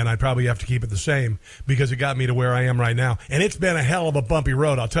do it again, I'd probably have to keep it the same because it got me to where I am right now. And it's been a hell of a bumpy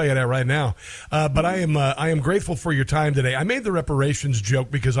road. I'll tell you that right now. But I am grateful for your time today. I made the reparations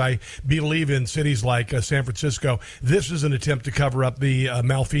joke because I believe in cities like San Francisco. This is an attempt to cover up the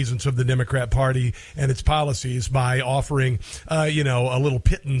malfeasance of the Democrat Party and its policies by offering, a little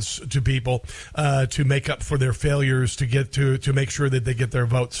pittance to people to make up for their failures to make sure that they get their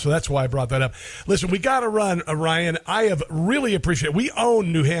votes. So that's why I brought that up. Listen, we got to run, Ryan. I have really appreciated it. We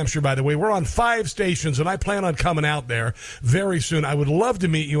own New Hampshire, by the way. We're on 5 stations, and I plan on coming out there very soon. I would love to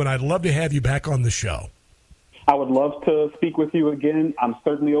meet you, and I'd love to have you back on the show. I would love to speak with you again. I'm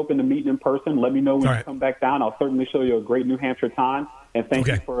certainly open to meeting in person. Let me know when you come back down. I'll certainly show you a great New Hampshire time. And thank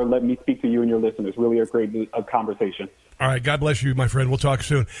you for letting me speak to you and your listeners. Really a great conversation. All right. God bless you, my friend. We'll talk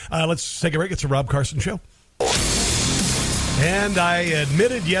soon. Let's take a break. It's the Rob Carson Show. And I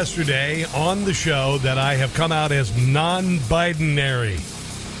admitted yesterday on the show that I have come out as non-Bidenary.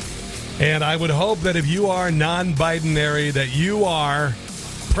 And I would hope that if you are non-Bidenary, that you are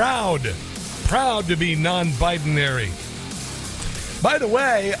proud to be non-Bidenary. By the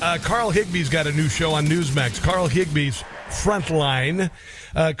way, Carl Higby's got a new show on Newsmax. Carl Higby's Frontline.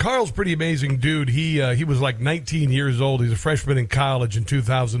 Carl's pretty amazing dude. He was like 19 years old. He's a freshman in college in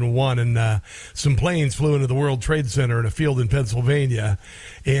 2001, and some planes flew into the World Trade Center in a field in Pennsylvania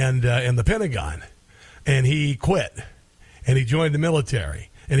and the Pentagon, and he quit, and he joined the military,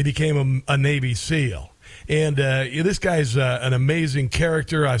 and he became a Navy SEAL. And this guy's an amazing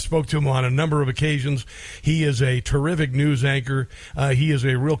character. I spoke to him on a number of occasions. He is a terrific news anchor. He is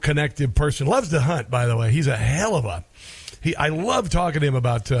a real connected person. Loves to hunt, by the way. He's a hell of a... I love talking to him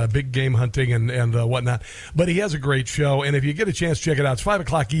about big game hunting and whatnot, but he has a great show, and if you get a chance, check it out. It's 5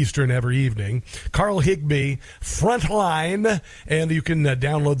 o'clock Eastern every evening. Carl Higbee, Frontline, and you can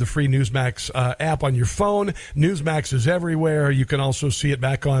download the free Newsmax app on your phone. Newsmax is everywhere. You can also see it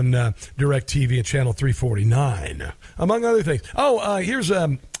back on DirecTV and Channel 349, among other things. Here's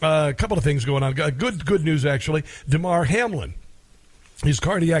a couple of things going on. Good news, actually. Damar Hamlin. His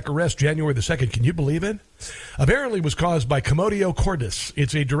cardiac arrest January the 2nd, can you believe it? Apparently was caused by commotio cordis.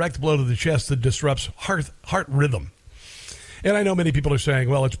 It's a direct blow to the chest that disrupts heart rhythm. And I know many people are saying,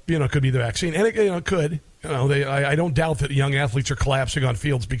 well, it could be the vaccine. And it could. I don't doubt that young athletes are collapsing on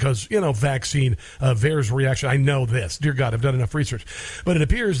fields because, vaccine VAERS reaction. I know this. Dear God, I've done enough research. But it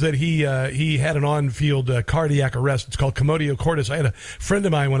appears that he had an on-field cardiac arrest. It's called commotio cordis. I had a friend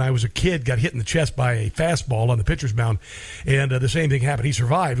of mine when I was a kid got hit in the chest by a fastball on the pitcher's mound, and the same thing happened. He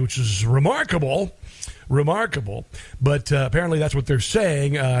survived, which is remarkable, but apparently that's what they're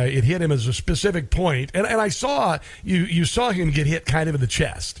saying. It hit him as a specific point, and I saw you saw him get hit kind of in the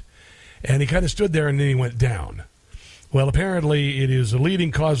chest. And he kind of stood there, and then he went down. Well, apparently it is a leading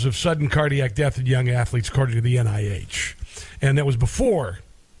cause of sudden cardiac death in young athletes, according to the NIH. And that was before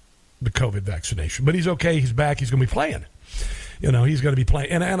the COVID vaccination. But he's okay. He's back. He's going to be playing. He's going to be playing.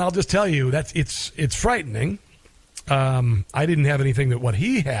 And I'll just tell you, it's frightening. I didn't have anything that what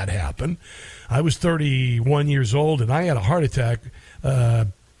he had happen. I was 31 years old, and I had a heart attack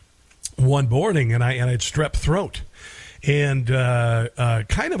one morning, and I had strep throat. And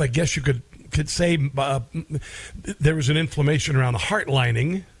kind of, I guess you could say there was an inflammation around the heart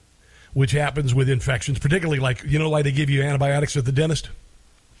lining, which happens with infections, particularly like they give you antibiotics at the dentist?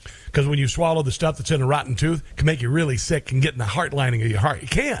 Because when you swallow the stuff that's in a rotten tooth, it can make you really sick and get in the heart lining of your heart. It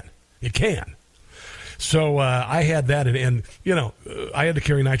can. So I had that, and I had to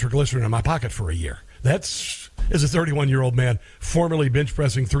carry nitroglycerin in my pocket for a year. That's, as a 31-year-old man, formerly bench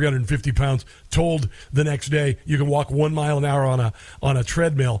pressing 350 pounds, told the next day you can walk 1 mile an hour on a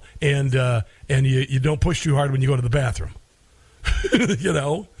treadmill, and you don't push too hard when you go to the bathroom.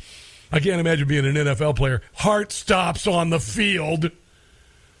 I can't imagine being an NFL player. Heart stops on the field,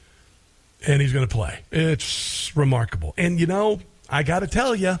 and he's going to play. It's remarkable. And I got to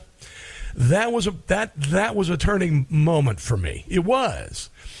tell you, that was a turning moment for me. It was.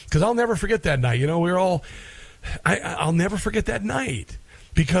 Because I'll never forget that night. I'll never forget that night.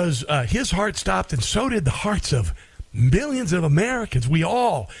 Because his heart stopped, and so did the hearts of millions of Americans. We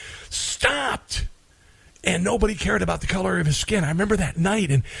all stopped. And nobody cared about the color of his skin. I remember that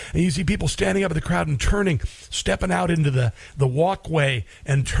night, and you see people standing up in the crowd and turning, stepping out into the walkway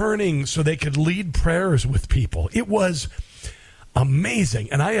and turning so they could lead prayers with people. It was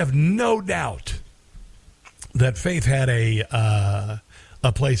amazing. And I have no doubt that faith had a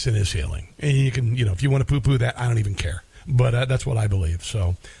place in his healing. And you can, if you want to poo-poo that, I don't even care. But that's what I believe.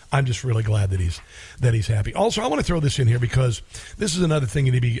 So I'm just really glad that he's happy. Also, I want to throw this in here because this is another thing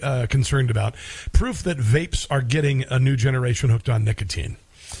you need to be concerned about. Proof that vapes are getting a new generation hooked on nicotine.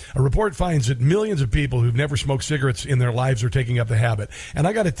 A report finds that millions of people who've never smoked cigarettes in their lives are taking up the habit. And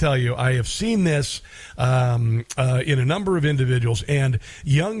I got to tell you, I have seen this in a number of individuals and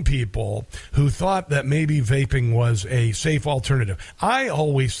young people who thought that maybe vaping was a safe alternative. I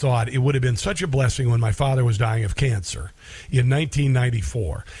always thought it would have been such a blessing when my father was dying of cancer in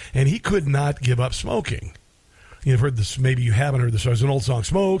 1994, and he could not give up smoking. You've heard this, maybe you haven't heard this. There's an old song,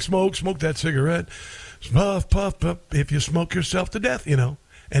 smoke, smoke, smoke that cigarette, puff, puff, puff, if you smoke yourself to death,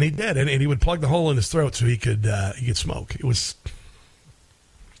 And he did, and he would plug the hole in his throat so he could smoke. It was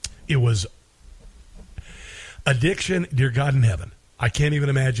addiction, dear God in heaven. I can't even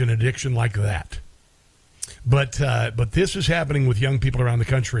imagine an addiction like that. But this is happening with young people around the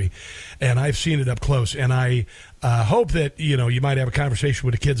country, and I've seen it up close. And I hope that you might have a conversation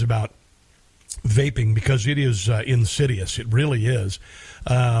with the kids about vaping, because it is insidious. It really is.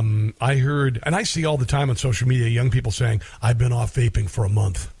 I heard, and I see all the time on social media, young people saying, I've been off vaping for a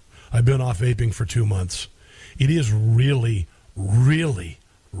month. I've been off vaping for 2 months. It is really, really,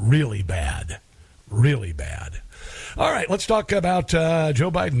 really bad. Really bad. All right, let's talk about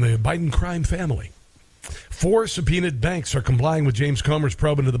Joe Biden, the Biden crime family. 4 subpoenaed banks are complying with James Comer's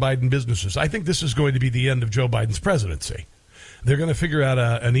probe into the Biden businesses. I think this is going to be the end of Joe Biden's presidency. They're going to figure out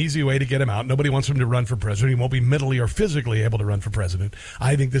an easy way to get him out. Nobody wants him to run for president. He won't be mentally or physically able to run for president.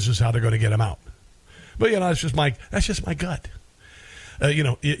 I think this is how they're going to get him out. But, that's just my gut.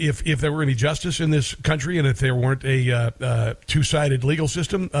 If there were any justice in this country and if there weren't a two-sided legal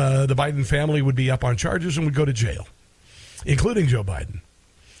system, the Biden family would be up on charges and would go to jail, including Joe Biden.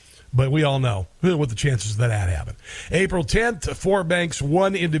 But we all know what the chances of that happen. April 10th, 4 banks,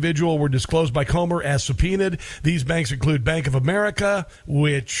 1 individual were disclosed by Comer as subpoenaed. These banks include Bank of America,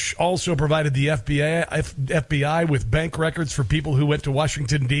 which also provided the FBI with bank records for people who went to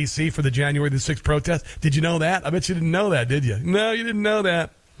Washington, D.C. for the January the 6th protest. Did you know that? I bet you didn't know that, did you? No, you didn't know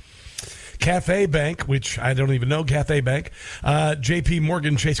that. Cathay Bank, which I don't even know, Cathay Bank, J.P.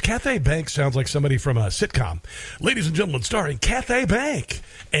 Morgan Chase. Cathay Bank sounds like somebody from a sitcom. Ladies and gentlemen, starring Cathay Bank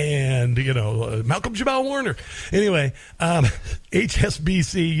and, Malcolm Jamal Warner. Anyway,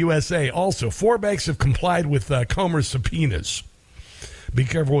 HSBC USA. Also, 4 banks have complied with Comer's subpoenas. Be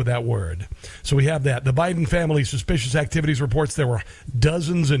careful with that word. So we have that. The Biden family suspicious activities reports there were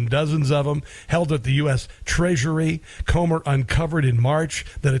dozens and dozens of them held at the U.S. Treasury. Comer uncovered in March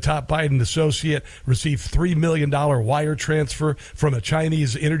that a top Biden associate received $3 million wire transfer from a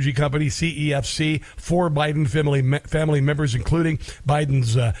Chinese energy company, CEFC. 4 Biden family members, including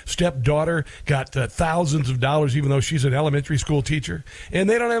Biden's stepdaughter, got thousands of dollars, even though she's an elementary school teacher. And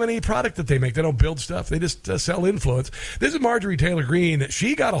they don't have any product that they make. They don't build stuff. They just sell influence. This is Marjorie Taylor Greene.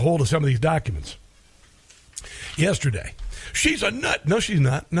 She got a hold of some of these documents yesterday. She's a nut. No, she's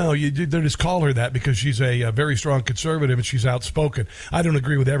not. No, they just call her that because she's a very strong conservative and she's outspoken. I don't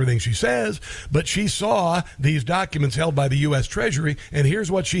agree with everything she says, but she saw these documents held by the U.S. Treasury, and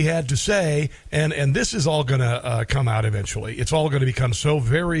here's what she had to say, and this is all going to come out eventually. It's all going to become so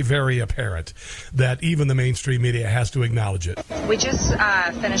very, very apparent that even the mainstream media has to acknowledge it. We just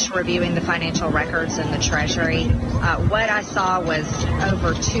finished reviewing the financial records in the Treasury. What I saw was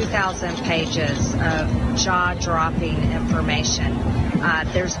over 2,000 pages of jaw-dropping information.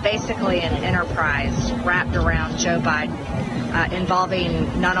 There's basically an enterprise wrapped around Joe Biden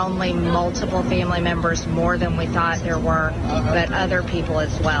involving not only multiple family members, more than we thought there were, but other people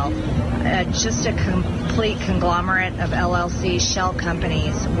as well. Just a complete conglomerate of LLC shell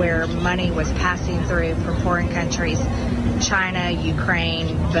companies where money was passing through from foreign countries, China,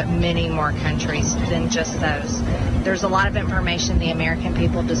 Ukraine, but many more countries than just those. There's a lot of information the American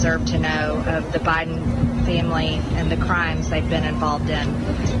people deserve to know of the Biden family and the crimes they've been involved in.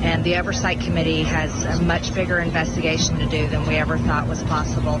 And the Oversight Committee has a much bigger investigation to do than we ever thought was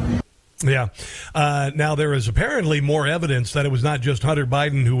possible. Yeah. Now, there is apparently more evidence that it was not just Hunter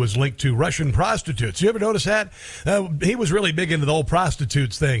Biden who was linked to Russian prostitutes. You ever notice that? He was really big into the whole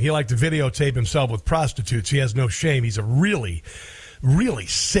prostitutes thing. He liked to videotape himself with prostitutes. He has no shame. He's a really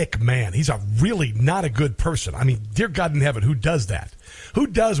sick man. He's a really not a good person. I mean, dear God in heaven, who does that? Who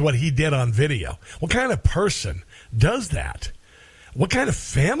does what he did on video? What kind of person does that? What kind of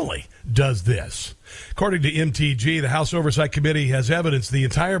family does this? According to MTG, the House Oversight Committee has evidence the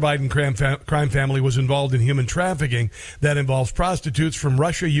entire Biden crime family was involved in human trafficking that involves prostitutes from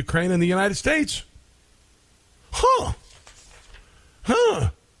Russia, Ukraine, and the United States. Huh.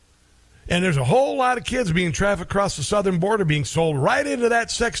 And there's a whole lot of kids being trafficked across the southern border, being sold right into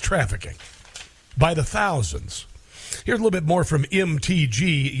that sex trafficking by the thousands. Here's a little bit more from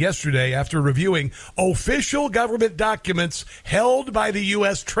MTG yesterday after reviewing official government documents held by the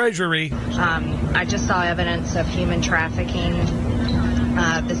U.S. Treasury. I just saw evidence of human trafficking.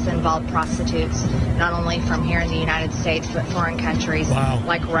 This involved prostitutes, not only from here in the United States, but foreign countries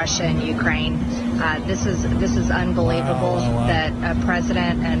like Russia and Ukraine. This is unbelievable that a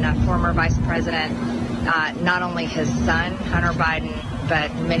president and a former vice president, not only his son, Hunter Biden,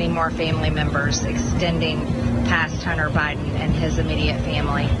 but many more family members extending past Hunter Biden and his immediate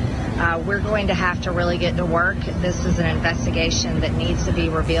family. We're going to have to really get to work. This is an investigation that needs to be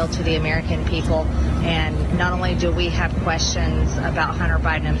revealed to the American people. And not only do we have questions about Hunter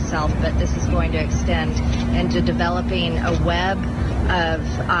Biden himself, but this is going to extend into developing a web of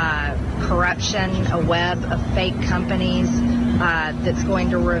corruption, a web of fake companies that's going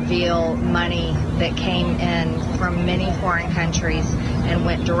to reveal money that came in from many foreign countries and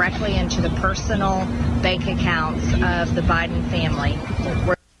went directly into the personal bank accounts of the Biden family.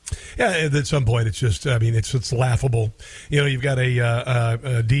 Yeah, at some point, it's just, it's laughable. You've got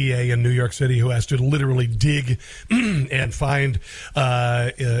a DA in New York City who has to literally dig and find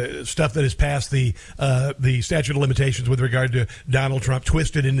stuff that has passed the statute of limitations with regard to Donald Trump,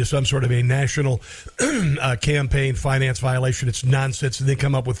 twisted into some sort of a national campaign finance violation. It's nonsense. And they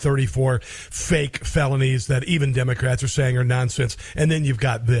come up with 34 fake felonies that even Democrats are saying are nonsense. And then you've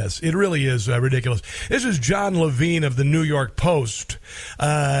got this. It really is ridiculous. This is John Levine of the New York Post.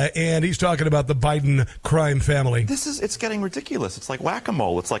 And he's talking about the Biden crime family. It's getting ridiculous. It's like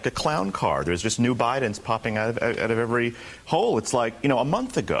whack-a-mole. It's like a clown car. There's just new Bidens popping out of every hole. It's like, a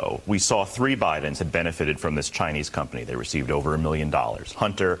month ago, we saw 3 Bidens had benefited from this Chinese company. They received over $1 million.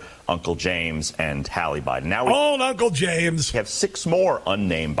 Hunter, Uncle James, and Hallie Biden. Now old Uncle James. We have 6 more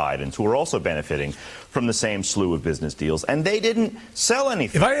unnamed Bidens who are also benefiting from the same slew of business deals, and they didn't sell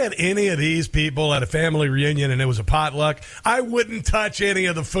anything. If I had any of these people at a family reunion and it was a potluck, I wouldn't touch any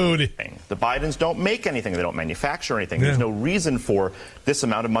of the food. The Bidens don't make anything. They don't manufacture anything. Yeah. There's no reason for this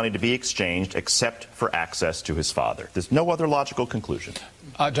amount of money to be exchanged except for access to his father. There's no other logical conclusion.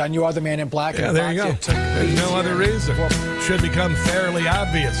 John, you are the man in black. Yeah, there you go. There's no other reason. Should become fairly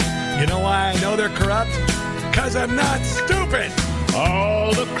obvious. You know why I know they're corrupt? Because I'm not stupid.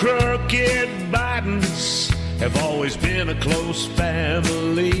 All the crooked Bidens have always been a close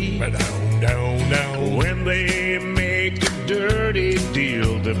family. No. When they make a dirty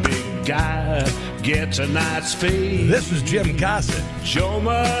deal, the big guy gets a nice fee. This is Jim Gossett. Joe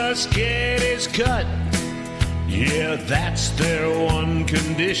must get his cut. Yeah, that's their one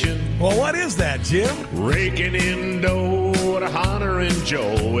condition. Well, what is that, Jim? Raking in dough to Hunter and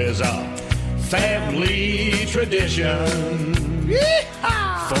Joe is a family tradition.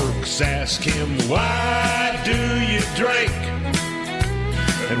 Yeehaw! Folks ask him, why do you drink?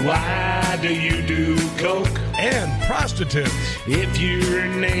 And why do you do coke? And prostitutes. If your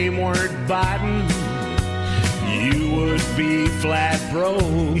name weren't Biden, you would be flat broke.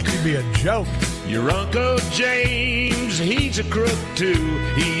 You'd be a joke. Your Uncle James, he's a crook too.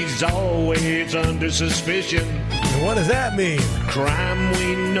 He's always under suspicion. And what does that mean? Crime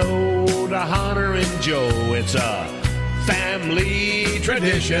we know to Hunter and Joe. It's a family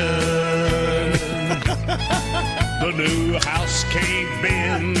tradition. The new house can't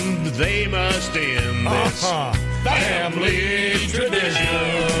bend. They must end this family tradition.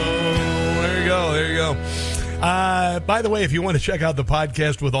 There you go. By the way, if you want to check out the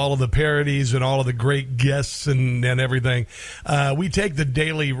podcast with all of the parodies and all of the great guests and everything, we take the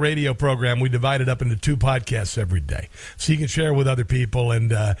daily radio program, we divide it up into 2 podcasts every day. So you can share with other people.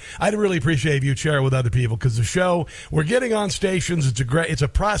 And I'd really appreciate if you share it with other people because the show, we're getting on stations. It's a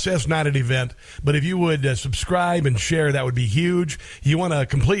process, not an event. But if you would subscribe and share, that would be huge. You want a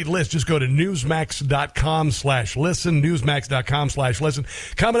complete list, just go to newsmax.com/listen, newsmax.com/listen.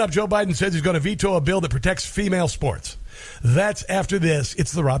 Coming up, Joe Biden says he's going to veto a bill that protects female sports. That's after this.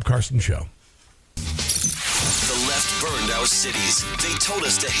 It's the Rob Carson Show. The left burned our cities. They told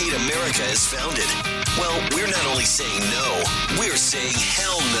us to hate America as founded. Well, we're not only saying no, we're saying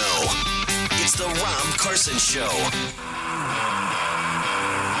hell no. It's the Rob Carson Show.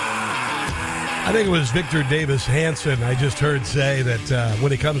 I think it was Victor Davis Hanson I just heard say that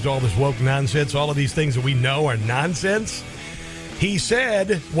when it comes to all this woke nonsense, all of these things that we know are nonsense, he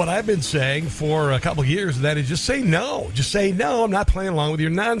said what I've been saying for a couple of years, and that is just say no. Just say no. I'm not playing along with your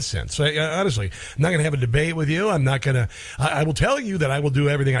nonsense. Honestly, I'm not going to have a debate with you. I'm not going to. I will tell you that I will do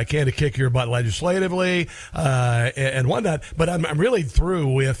everything I can to kick your butt legislatively and whatnot. But I'm really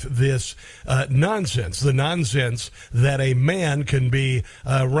through with this nonsense. The nonsense that a man can be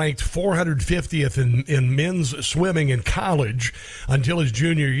ranked 450th in men's swimming in college until his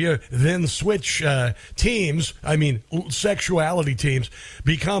junior year, then switch teams. Sexuality teams,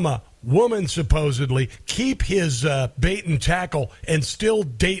 become a woman supposedly, keep his bait and tackle and still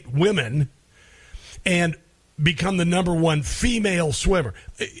date women and become the number 1 female swimmer.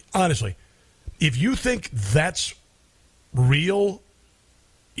 Honestly, if you think that's real,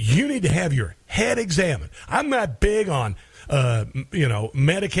 you need to have your head examined. I'm not big on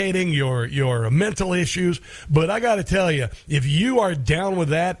medicating your mental issues, but I got to tell you, if you are down with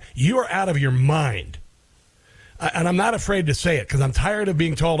that, you are out of your mind. And I'm not afraid to say it because I'm tired of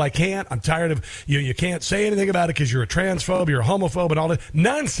being told I can't. I'm tired of you can't say anything about it because you're a transphobe, you're a homophobe, and all that.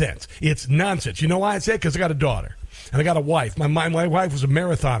 Nonsense. It's nonsense. You know why I say it? Because I got a daughter. And I got a wife. My wife was a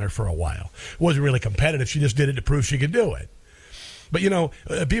marathoner for a while. Wasn't really competitive. She just did it to prove she could do it. But,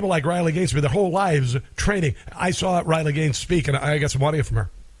 people like Riley Gaines spend their whole lives training. I saw Riley Gaines speak, and I got some audio from her.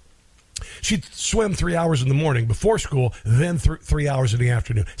 She'd swim 3 hours in the morning before school, then 3 hours in the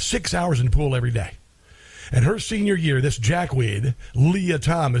afternoon. 6 hours in the pool every day. And her senior year, this jackweed, Leah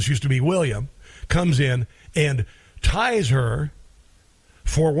Thomas, used to be William, comes in and ties her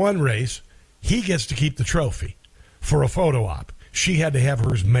for one race. He gets to keep the trophy for a photo op. She had to have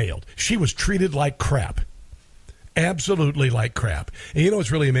hers mailed. She was treated like crap. Absolutely like crap. And you know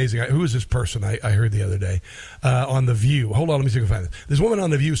what's really amazing? Who is this person I heard the other day on The View? Hold on, let me see if I can find this. This woman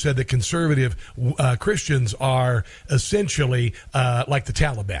on The View said that conservative Christians are essentially like the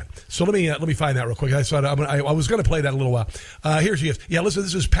Taliban. So let me find that real quick. I was going to play that a little while. Here she is. Yeah, listen,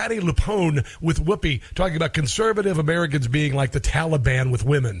 this is Patty LuPone with Whoopi talking about conservative Americans being like the Taliban with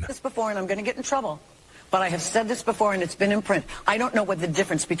women. This before, and I'm going to get in trouble. But I have said this before, and it's been in print. I don't know what the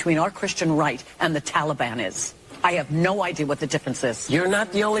difference between our Christian right and the Taliban is. I have no idea what the difference is. You're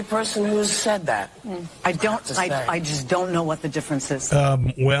not the only person who's said that. I just don't know what the difference is.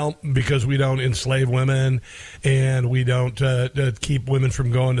 Well, because we don't enslave women, and we don't keep women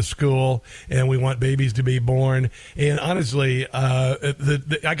from going to school, and we want babies to be born. And honestly,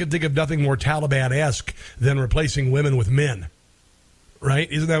 I could think of nothing more Taliban-esque than replacing women with men.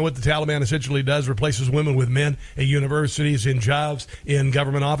 Right? Isn't that what the Taliban essentially does? Replaces women with men at universities, in jobs, in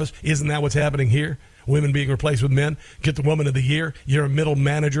government office. Isn't that what's happening here? Women being replaced with men. Get the woman of the year. You're a middle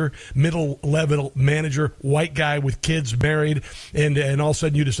level manager, white guy with kids, married, and all of a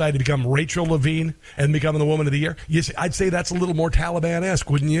sudden you decide to become Rachel Levine and becoming the woman of the year. I'd say that's a little more Taliban-esque,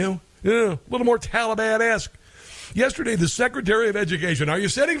 wouldn't you? Yeah, a little more Taliban-esque. Yesterday, the Secretary of Education. Are you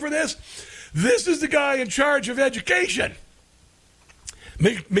sitting for this? This is the guy in charge of education.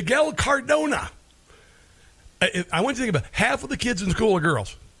 Miguel Cardona. I want you to think about half of the kids in school are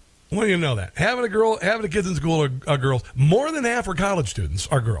girls. I want you to know that. Half of the kids in school are girls. More than half are college students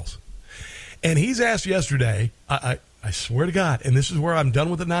are girls. And he's asked yesterday, I swear to God, and this is where I'm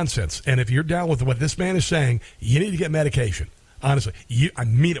done with the nonsense, and if you're down with what this man is saying, you need to get medication. Honestly, I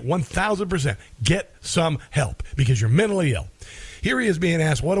mean it 1,000%. Get some help because you're mentally ill. Here he is being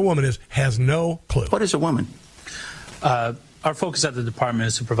asked what a woman is, has no clue. What is a woman? Our focus at the department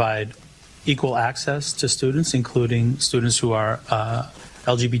is to provide equal access to students, including students who are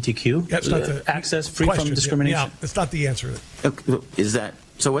LGBTQ. That's not the access free question. from discrimination. Yeah, that's not the answer. Is that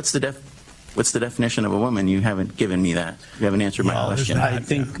so? What's the definition of a woman? You haven't given me that. You haven't answered my question. I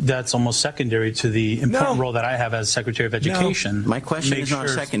think that's almost secondary to the important role that I have as Secretary of Education. No. My question is not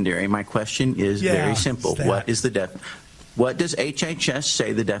secondary. My question is very simple. What does HHS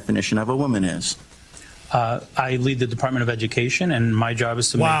say the definition of a woman is? I lead the Department of Education, and my job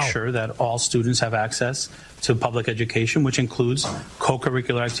is to make sure that all students have access to public education, which includes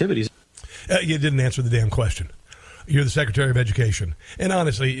co-curricular activities. You didn't answer the damn question. You're the Secretary of Education. And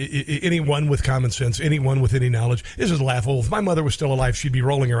honestly, anyone with common sense, anyone with any knowledge, this is laughable. If my mother was still alive, she'd be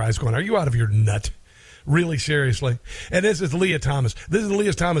rolling her eyes going, are you out of your nut? Really, seriously? And this is Leah Thomas. This is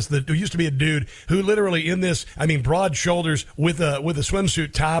Leah Thomas, who used to be a dude who literally in this, broad shoulders with a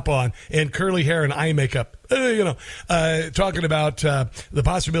swimsuit top on and curly hair and eye makeup, talking about the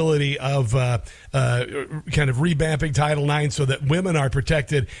possibility of kind of revamping Title IX so that women are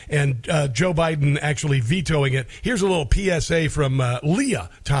protected and Joe Biden actually vetoing it. Here's a little PSA from Leah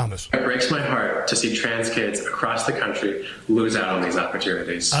Thomas. It breaks my heart to see trans kids across the country lose out on these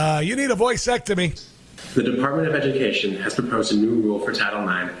opportunities. You need a voicectomy. The Department of Education has proposed a new rule for Title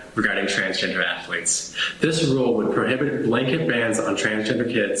IX regarding transgender athletes. This rule would prohibit blanket bans on transgender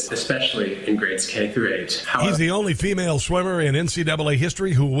kids, especially in grades K through 8. However, he's the only female swimmer in NCAA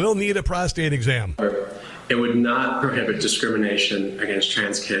history who will need a prostate exam. It would not prohibit discrimination against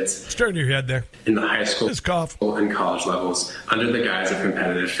trans kids. Turn your head there. In the high school and college levels under the guise of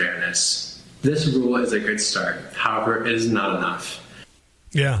competitive fairness. This rule is a good start. However, it is not enough.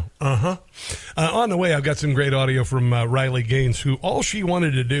 Yeah, on the way, I've got some great audio from Riley Gaines, who all she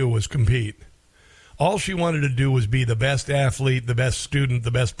wanted to do was compete. All she wanted to do was be the best athlete, the best student,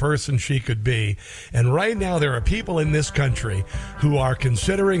 the best person she could be. And right now, there are people in this country who are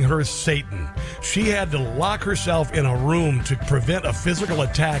considering her Satan. She had to lock herself in a room to prevent a physical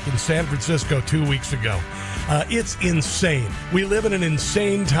attack in San Francisco 2 weeks ago. It's insane. We live in an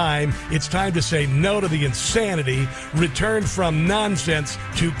insane time. It's time to say no to the insanity. Return from nonsense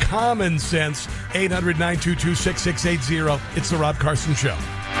to common sense. 800-922-6680. It's the Rob Carson Show.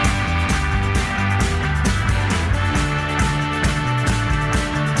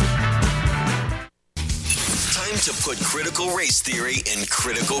 Time to put critical race theory in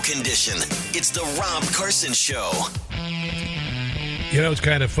critical condition. It's the Rob Carson Show. You know, it's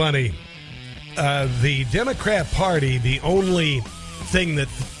kind of funny. The Democrat Party, the only thing that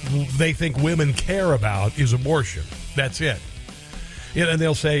they think women care about is abortion. That's it. And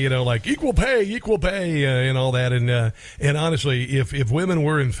they'll say, like equal pay, and all that. And honestly, if women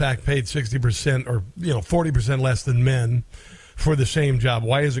were in fact paid 60% or 40% less than men for the same job,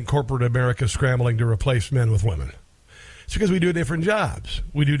 why isn't corporate America scrambling to replace men with women? It's because we do different jobs.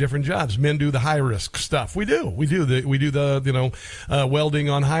 Men do the high risk stuff. We do the welding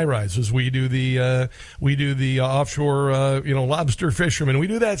on high rises. We do the offshore lobster fishermen. We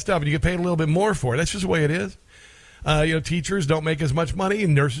do that stuff, and you get paid a little bit more for it. That's just the way it is. Teachers don't make as much money,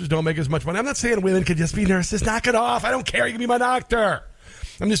 and nurses don't make as much money. I'm not saying women could just be nurses. Knock it off. I don't care. You can be my doctor.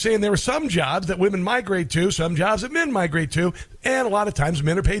 I'm just saying there are some jobs that women migrate to, some jobs that men migrate to, and a lot of times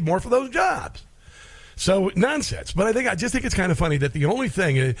men are paid more for those jobs. So nonsense. But I just think it's kind of funny that the only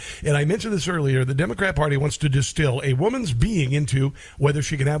thing, and I mentioned this earlier, the Democrat Party wants to distill a woman's being into whether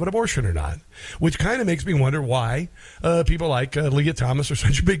she can have an abortion or not, which kind of makes me wonder why people like Leah Thomas are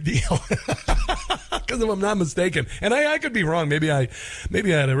such a big deal. Because if I'm not mistaken, and I could be wrong, maybe I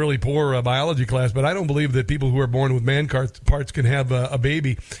had a really poor biology class, but I don't believe that people who are born with man parts can have a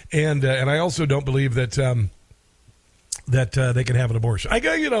baby, and I also don't believe that. That they can have an abortion.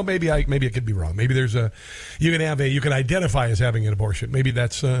 Maybe I could be wrong. Maybe you can identify as having an abortion. Maybe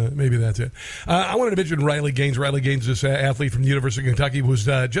that's it. I wanted to mention Riley Gaines. Riley Gaines is an athlete from the University of Kentucky, who's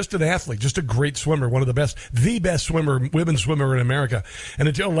just an athlete, just a great swimmer, one of the best women's swimmer in America. And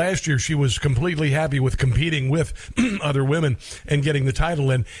until last year, she was completely happy with competing with other women and getting the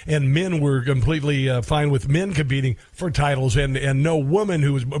title. And men were completely fine with men competing for titles. And no woman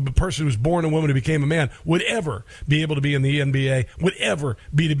who was a person who was born a woman who became a man would ever be able to be in the NBA, would ever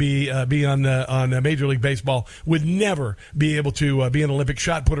be on Major League Baseball, would never be able to be an Olympic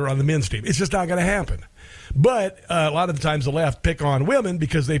shot putter on the men's team. It's just not going to happen. But a lot of the times the left pick on women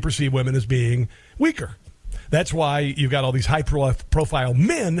because they perceive women as being weaker. That's why you've got all these high-profile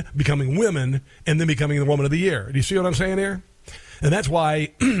men becoming women and then becoming the woman of the year. Do you see what I'm saying here? And that's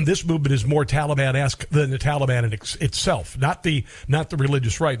why this movement is more Taliban-esque than the Taliban itself, not the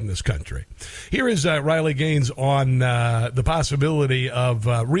religious right in this country. Here is Riley Gaines on the possibility of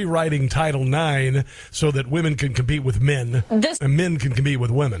rewriting Title IX so that women can compete with men and men can compete with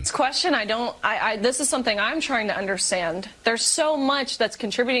women. This question, this is something I'm trying to understand. There's so much that's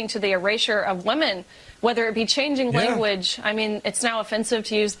contributing to the erasure of women. Whether it be changing language, I mean, it's now offensive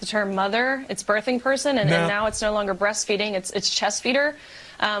to use the term mother, it's birthing person, and now it's no longer breastfeeding, it's chest feeder.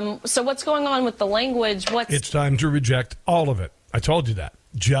 So what's going on with the language? It's time to reject all of it. I told you that.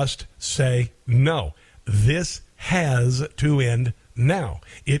 Just say no. This has to end now.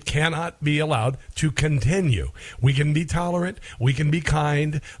 It cannot be allowed to continue. We can be tolerant, we can be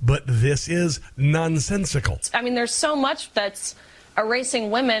kind, but this is nonsensical. I mean, there's so much that's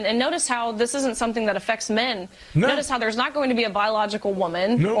erasing women, and notice how this isn't something that affects men. Notice how there's not going to be a biological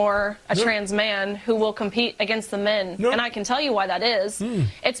woman or a trans man who will compete against the men, and I can tell you why that is.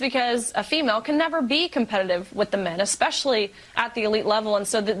 It's because a female can never be competitive with the men, especially at the elite level, and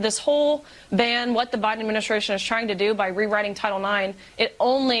so this whole ban, what the Biden administration is trying to do by rewriting Title IX, it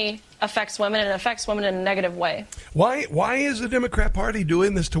only affects women, and it affects women in a negative way. Why is the Democrat Party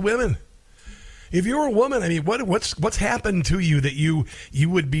doing this to women? If you're a woman, I mean, what's happened to you that you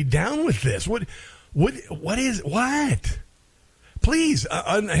would be down with this? What? Please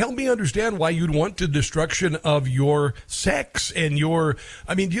help me understand why you'd want the destruction of your sex and your.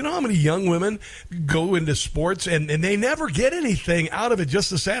 I mean, do you know how many young women go into sports and they never get anything out of it, just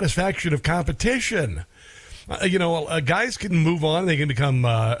the satisfaction of competition? Guys can move on; they can become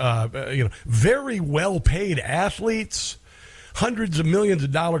very well paid athletes. Hundreds of millions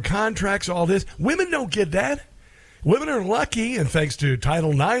of dollar contracts, all this. Women don't get that. Women are lucky, and thanks to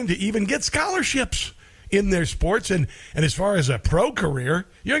Title IX, to even get scholarships in their sports. And as far as a pro career,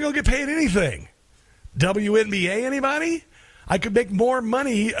 you're not going to get paid anything. WNBA, anybody? I could make more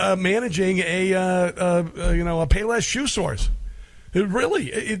money managing a Payless shoe source.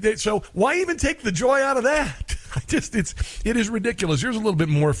 So why even take the joy out of that? It is ridiculous. Here's a little bit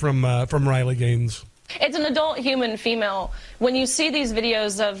more from Riley Gaines. It's an adult human female. When you see these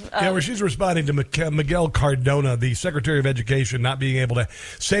videos of... where she's responding to Miguel Cardona, the Secretary of Education, not being able to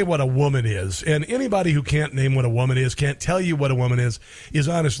say what a woman is. And anybody who can't name what a woman is, can't tell you what a woman is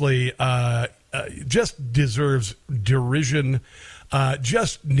honestly just deserves derision.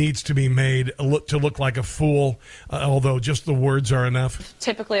 Just needs to be made to look like a fool, although just the words are enough.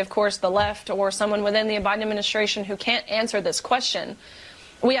 Typically, of course, the left or someone within the Biden administration who can't answer this question.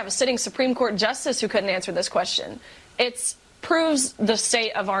 We have a sitting Supreme Court justice who couldn't answer this question. It's proves the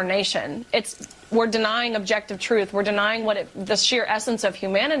state of our nation. We're denying objective truth. We're denying the sheer essence of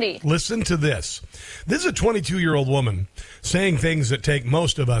humanity. Listen to this. This is a 22-year-old woman saying things that take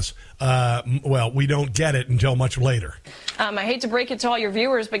most of us, we don't get it until much later. I hate to break it to all your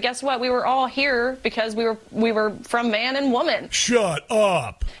viewers, but guess what? We were all here because we were from man and woman. Shut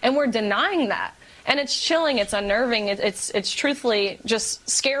up. And we're denying that. And it's chilling, it's unnerving, it's truthfully just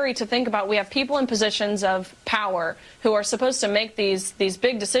scary to think about. We have people in positions of power who are supposed to make these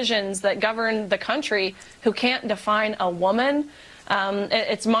big decisions that govern the country who can't define a woman.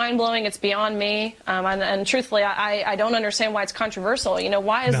 It's mind-blowing, it's beyond me, and truthfully, I don't understand why it's controversial.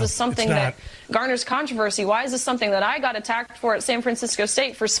 Why is this something that garners controversy? Why is this something that I got attacked for at San Francisco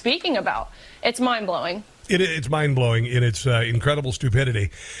State for speaking about? It's mind-blowing. It's mind-blowing in its incredible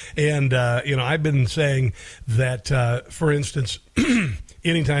stupidity. And, I've been saying that, for instance,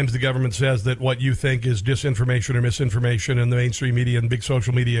 anytime the government says that what you think is disinformation or misinformation and the mainstream media and big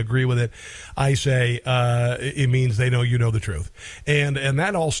social media agree with it, I say it means they know you know the truth. And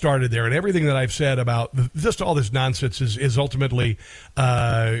that all started there. And everything that I've said about just all this nonsense is ultimately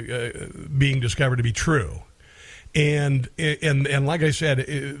being discovered to be true. And like I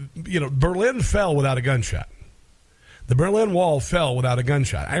said, Berlin fell without a gunshot. The Berlin Wall fell without a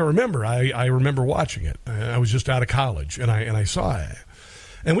gunshot. I remember watching it. I was just out of college, and I saw it.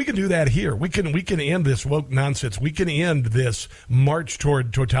 And we can do that here. We can end this woke nonsense. We can end this march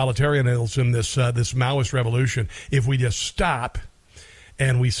toward totalitarianism, this Maoist revolution, if we just stop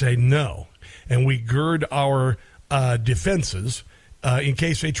and we say no, and we gird our defenses. In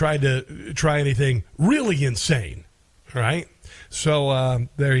case they try anything really insane, right? So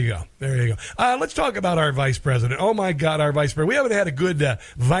there you go. Let's talk about our vice president. Oh, my God, our vice president. We haven't had a good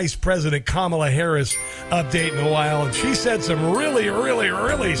vice president Kamala Harris update in a while, and she said some really, really,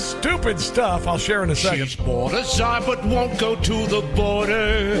 really stupid stuff. I'll share in a second. She's border czar but won't go to the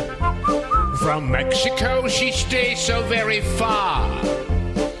border. From Mexico, she stays so very far.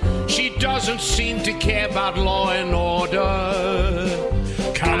 She doesn't seem to care about law and order.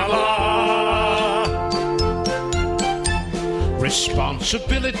 Kamala.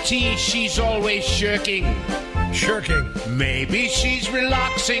 Responsibility she's always shirking. Maybe she's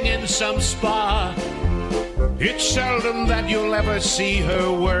relaxing in some spa. It's seldom that you'll ever see her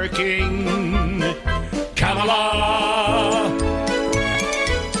working. Kamala.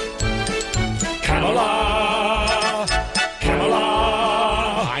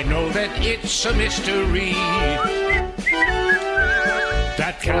 It's a mystery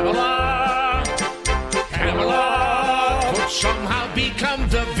that Kamala could somehow become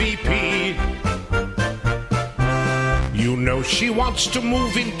the VP. She wants to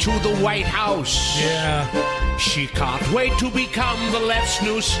move into the White House. Yeah. She can't wait to become the left's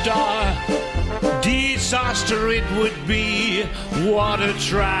new star. Disaster it would be. What a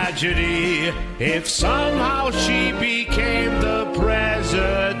tragedy if somehow she became the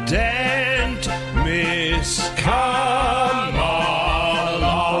president. Miss Kamala.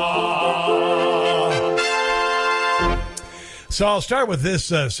 So I'll start with this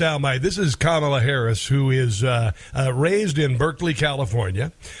soundbite. This is Kamala Harris, who is raised in Berkeley,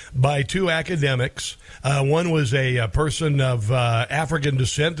 California, by two academics. One was a person of African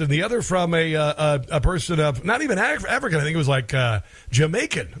descent, and the other from a person of not even African. I think it was like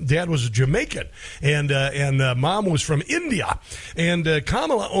Jamaican. Dad was Jamaican, and mom was from India. And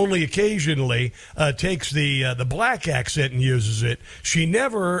Kamala only occasionally takes the black accent and uses it. She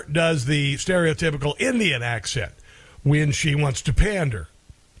never does the stereotypical Indian accent when she wants to pander.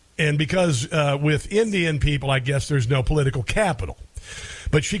 And because with Indian people, I guess there's no political capital.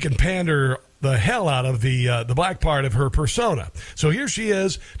 But she can pander the hell out of the black part of her persona. So here she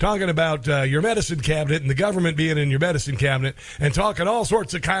is talking about your medicine cabinet and the government being in your medicine cabinet and talking all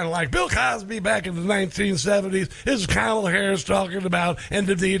sorts of kind of like Bill Cosby back in the 1970s. This is Kamala Harris talking about and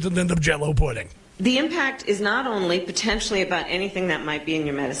the Jell-O pudding. The impact is not only potentially about anything that might be in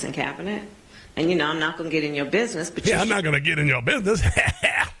your medicine cabinet. And, you know, I'm not going to get in your business. But I'm not going to get in your business.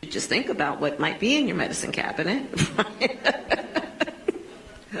 Just think about what might be in your medicine cabinet.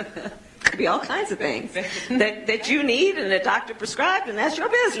 Could be all kinds of things that you need and the doctor prescribed, and that's your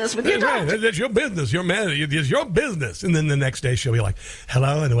business with your doctor. Right. That's your business. It's your business. And then the next day she'll be like,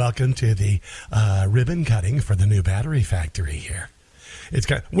 hello and welcome to the ribbon cutting for the new battery factory here. It's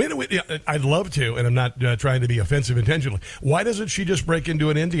kind of, I'd love to, and I'm not trying to be offensive intentionally. Why doesn't she just break into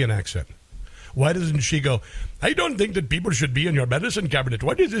an Indian accent? Why doesn't she go, I don't think that people should be in your medicine cabinet.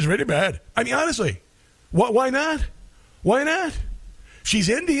 What is this really bad? I mean, honestly, why not? Why not? She's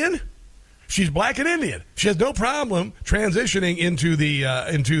Indian. She's black and Indian. She has no problem transitioning into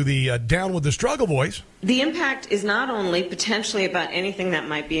the down with the struggle voice. The impact is not only potentially about anything that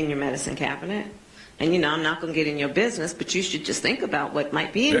might be in your medicine cabinet, and I'm not going to get in your business, but you should just think about what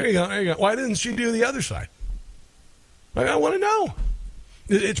might be in There you go. Why didn't she do the other side? I want to know.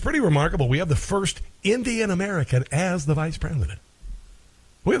 It's pretty remarkable. We have the first Indian American as the vice president.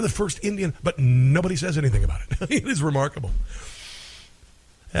 We have the first Indian, but nobody says anything about it. It is remarkable.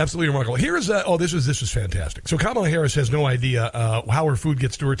 Absolutely remarkable. Here is this is fantastic. So Kamala Harris has no idea how her food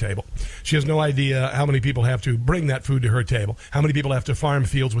gets to her table. She has no idea how many people have to bring that food to her table, how many people have to farm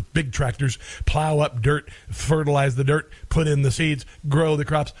fields with big tractors, plow up dirt, fertilize the dirt, put in the seeds, grow the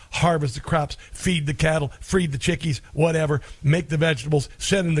crops, harvest the crops, feed the cattle, feed the chickies, whatever, make the vegetables,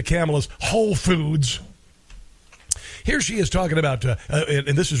 send them to Kamala's Whole Foods. Here she is talking about,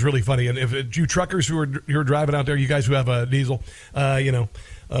 and this is really funny, and if you truckers you're driving out there, you guys who have a diesel,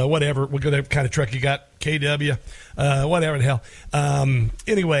 whatever, what kind of truck you got, KW, whatever the hell.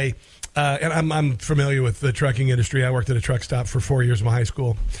 Anyway, and I'm familiar with the trucking industry. I worked at a truck stop for 4 years in my high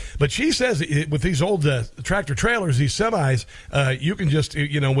school. But she says with these old tractor trailers, these semis, you can just,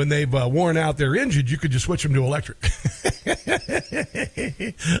 when they've worn out their engine, you could just switch them to electric.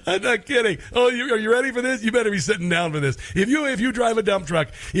 I'm not kidding. Oh, are you ready for this? You better be sitting down for this. If you drive a dump truck,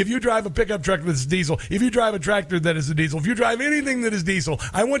 if you drive a pickup truck that's diesel, if you drive a tractor that is a diesel, if you drive anything that is diesel,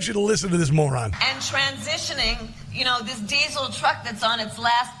 I want you to listen to this moron. And transitioning, this diesel truck that's on its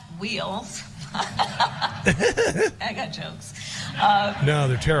last wheels. I got jokes. No,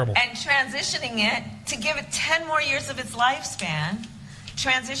 they're terrible. And transitioning it to give it 10 more years of its lifespan,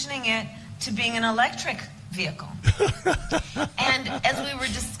 transitioning it to being an electric vehicle. And as we were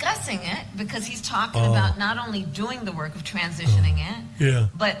discussing it, because he's talking about not only doing the work of transitioning it,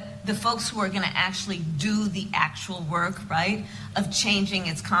 but the folks who are going to actually do the actual work, right, of changing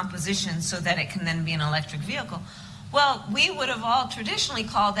its composition so that it can then be an electric vehicle. Well, we would have all traditionally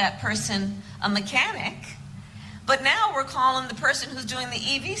called that person a mechanic, but now we're calling the person who's doing the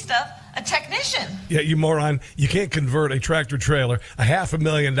EV stuff a technician. Yeah, you moron. You can't convert a tractor trailer, a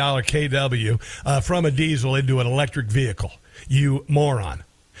 $500,000 KW, from a diesel into an electric vehicle. You moron.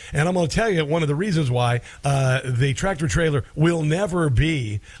 And I'm going to tell you one of the reasons why the tractor trailer will never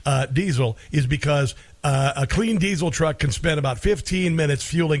be diesel is because a clean diesel truck can spend about 15 minutes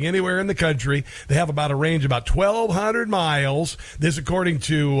fueling anywhere in the country. They have about a range of about 1,200 miles. This according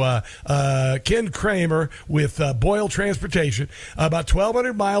to Ken Kramer with Boyle Transportation. About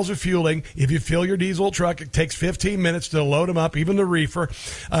 1,200 miles of fueling. If you fill your diesel truck, it takes 15 minutes to load them up, even the reefer.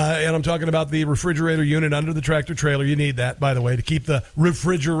 And I'm talking about the refrigerator unit under the tractor trailer. You need that, by the way, to keep the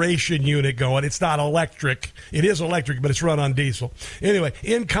refrigeration unit going. It's not electric. It is electric, but it's run on diesel. Anyway,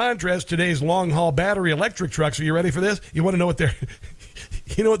 in contrast, today's long-haul battery electric trucks. Are you ready for this? You want to know what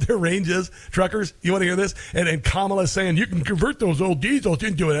their range is, truckers? You want to hear this? And Kamala's saying you can convert those old diesels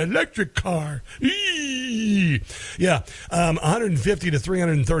into an electric car. Yeah, 150 to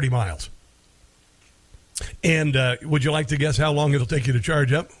 330 miles. And would you like to guess how long it'll take you to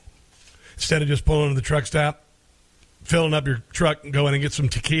charge up? Instead of just pulling to the truck stop, filling up your truck, and going and get some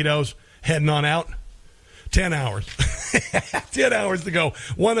taquitos, heading on out. 10 hours. 10 hours to go.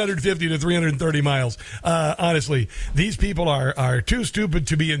 150 to 330 miles. Honestly, these people are too stupid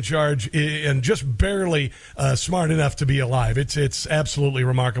to be in charge and just barely smart enough to be alive. It's absolutely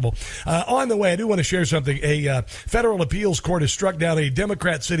remarkable. On the way, I do want to share something. A federal appeals court has struck down a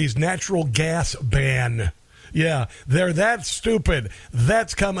Democrat city's natural gas ban. Yeah, they're that stupid.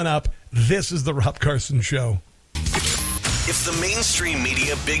 That's coming up. This is the Rob Carson Show. If the mainstream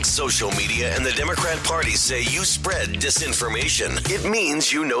media, big social media, and the Democrat Party say you spread disinformation, it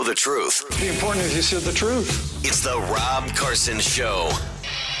means you know the truth. The important is you said the truth. It's the Rob Carson Show.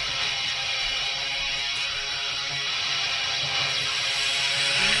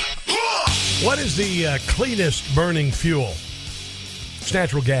 What is the cleanest burning fuel? It's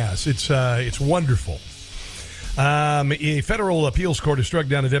natural gas. It's wonderful. A federal appeals court has struck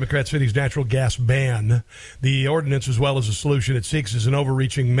down a Democrat city's natural gas ban. The ordinance, as well as the solution it seeks, is an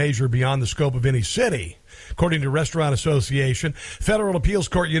overreaching measure beyond the scope of any city. According to Restaurant Association, federal appeals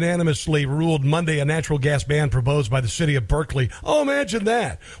court unanimously ruled Monday a natural gas ban proposed by the city of Berkeley, imagine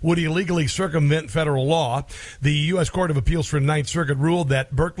that, would illegally circumvent federal law. The U.S. Court of Appeals for the Ninth Circuit ruled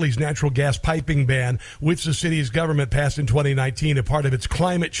that Berkeley's natural gas piping ban, which the city's government passed in 2019, a part of its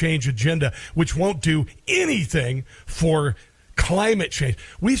climate change agenda, which won't do anything for climate change.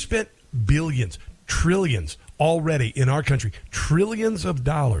 We spent billions, trillions already in our country, trillions of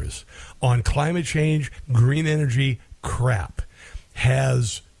dollars on climate change, green energy crap.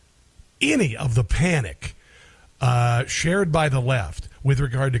 Has any of the panic shared by the left with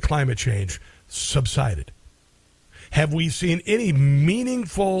regard to climate change subsided? Have we seen any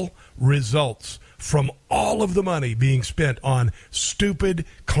meaningful results from all of the money being spent on stupid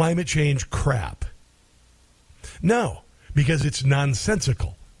climate change crap? No, because it's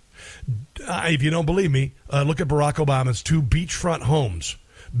nonsensical. If you don't believe me, look at Barack Obama's 2 beachfront homes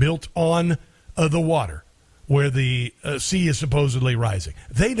built on the water where the sea is supposedly rising.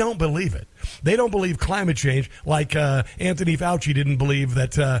 They don't believe it. They don't believe climate change like Anthony Fauci didn't believe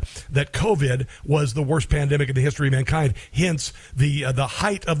that COVID was the worst pandemic in the history of mankind. Hence, the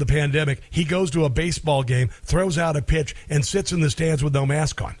height of the pandemic, he goes to a baseball game, throws out a pitch, and sits in the stands with no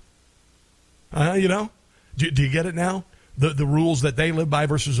mask on. You know? Do you get it now? The rules that they live by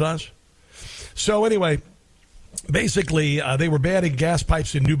versus us? So anyway, basically, they were banning gas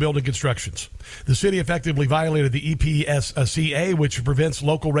pipes in new building constructions. The city effectively violated the EPSCA, which prevents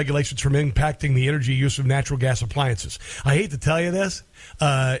local regulations from impacting the energy use of natural gas appliances. I hate to tell you this.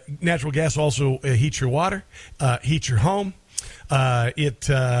 Natural gas also heats your water, heats your home. It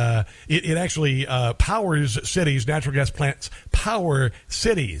actually powers cities. Natural gas plants power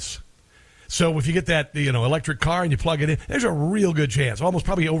cities. So if you get that, electric car and you plug it in, there's a real good chance, almost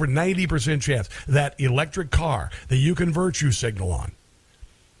probably over 90% chance, that electric car that you can virtue signal on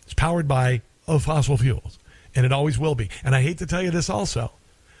is powered by fossil fuels. And it always will be. And I hate to tell you this also.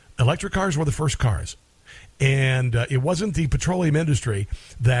 Electric cars were the first cars. And it wasn't the petroleum industry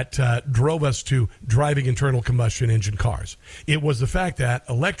that drove us to driving internal combustion engine cars. It was the fact that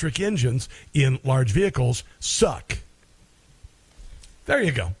electric engines in large vehicles suck. There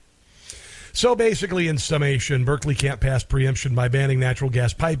you go. So basically, in summation, Berkeley can't pass preemption by banning natural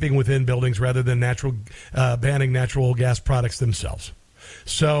gas piping within buildings rather than banning natural gas products themselves.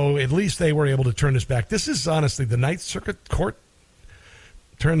 So at least they were able to turn this back. This is honestly the Ninth Circuit Court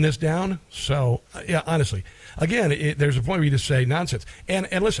turned this down. So, yeah, honestly, again, there's a point where you just say nonsense. And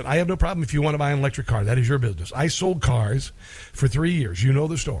listen, I have no problem if you want to buy an electric car. That is your business. I sold cars for 3 years. You know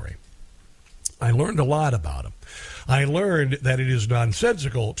the story. I learned a lot about them. I learned that it is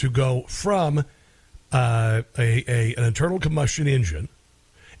nonsensical to go from an internal combustion engine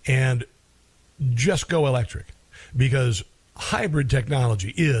and just go electric, because hybrid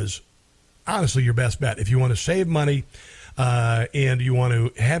technology is honestly your best bet if you want to save money and you want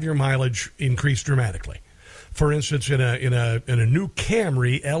to have your mileage increase dramatically. For instance, in a new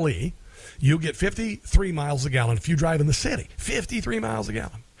Camry LE, you get 53 miles a gallon if you drive in the city. 53 miles a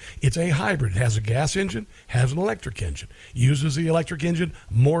gallon. It's a hybrid. It has a gas engine, has an electric engine. Uses the electric engine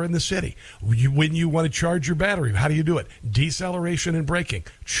more in the city. When you want to charge your battery, how do you do it? Deceleration and braking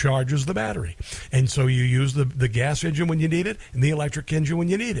charges the battery. And so you use the gas engine when you need it and the electric engine when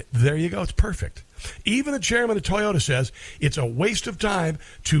you need it. There you go. It's perfect. Even the chairman of Toyota says it's a waste of time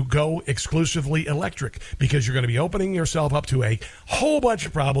to go exclusively electric, because you're going to be opening yourself up to a whole bunch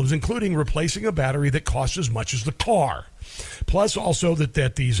of problems, including replacing a battery that costs as much as the car. Plus also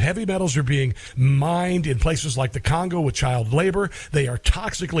that these heavy metals are being mined in places like the Congo with child labor. They are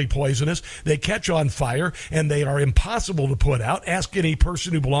toxically poisonous. They catch on fire, and they are impossible to put out. Ask any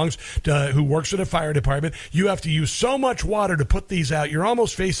person who works in a fire department. You have to use so much water to put these out. You're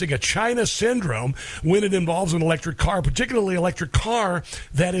almost facing a China syndrome when it involves an electric car, particularly electric car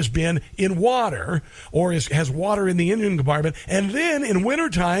that has been in water or has water in the engine compartment. And then in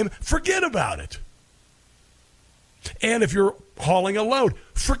wintertime, forget about it. And if you're hauling a load,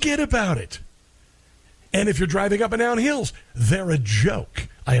 forget about it. And if you're driving up and down hills, they're a joke.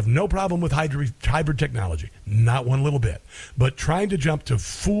 I have no problem with hybrid technology, not one little bit. But trying to jump to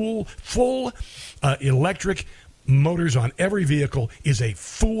full electric motors on every vehicle is a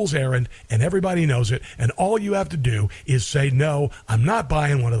fool's errand, and everybody knows it. And all you have to do is say, no, I'm not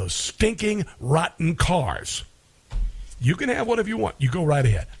buying one of those stinking, rotten cars. You can have whatever you want. You go right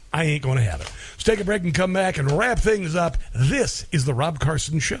ahead. I ain't going to have it. Let's take a break and come back and wrap things up. This is the Rob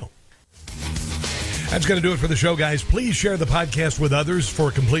Carson Show. That's going to do it for the show, guys. Please share the podcast with others. For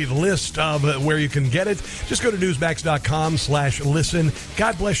a complete list of where you can get it, just go to newsmax.com/listen.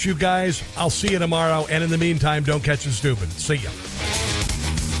 God bless you guys. I'll see you tomorrow. And in the meantime, don't catch the stupid. See ya.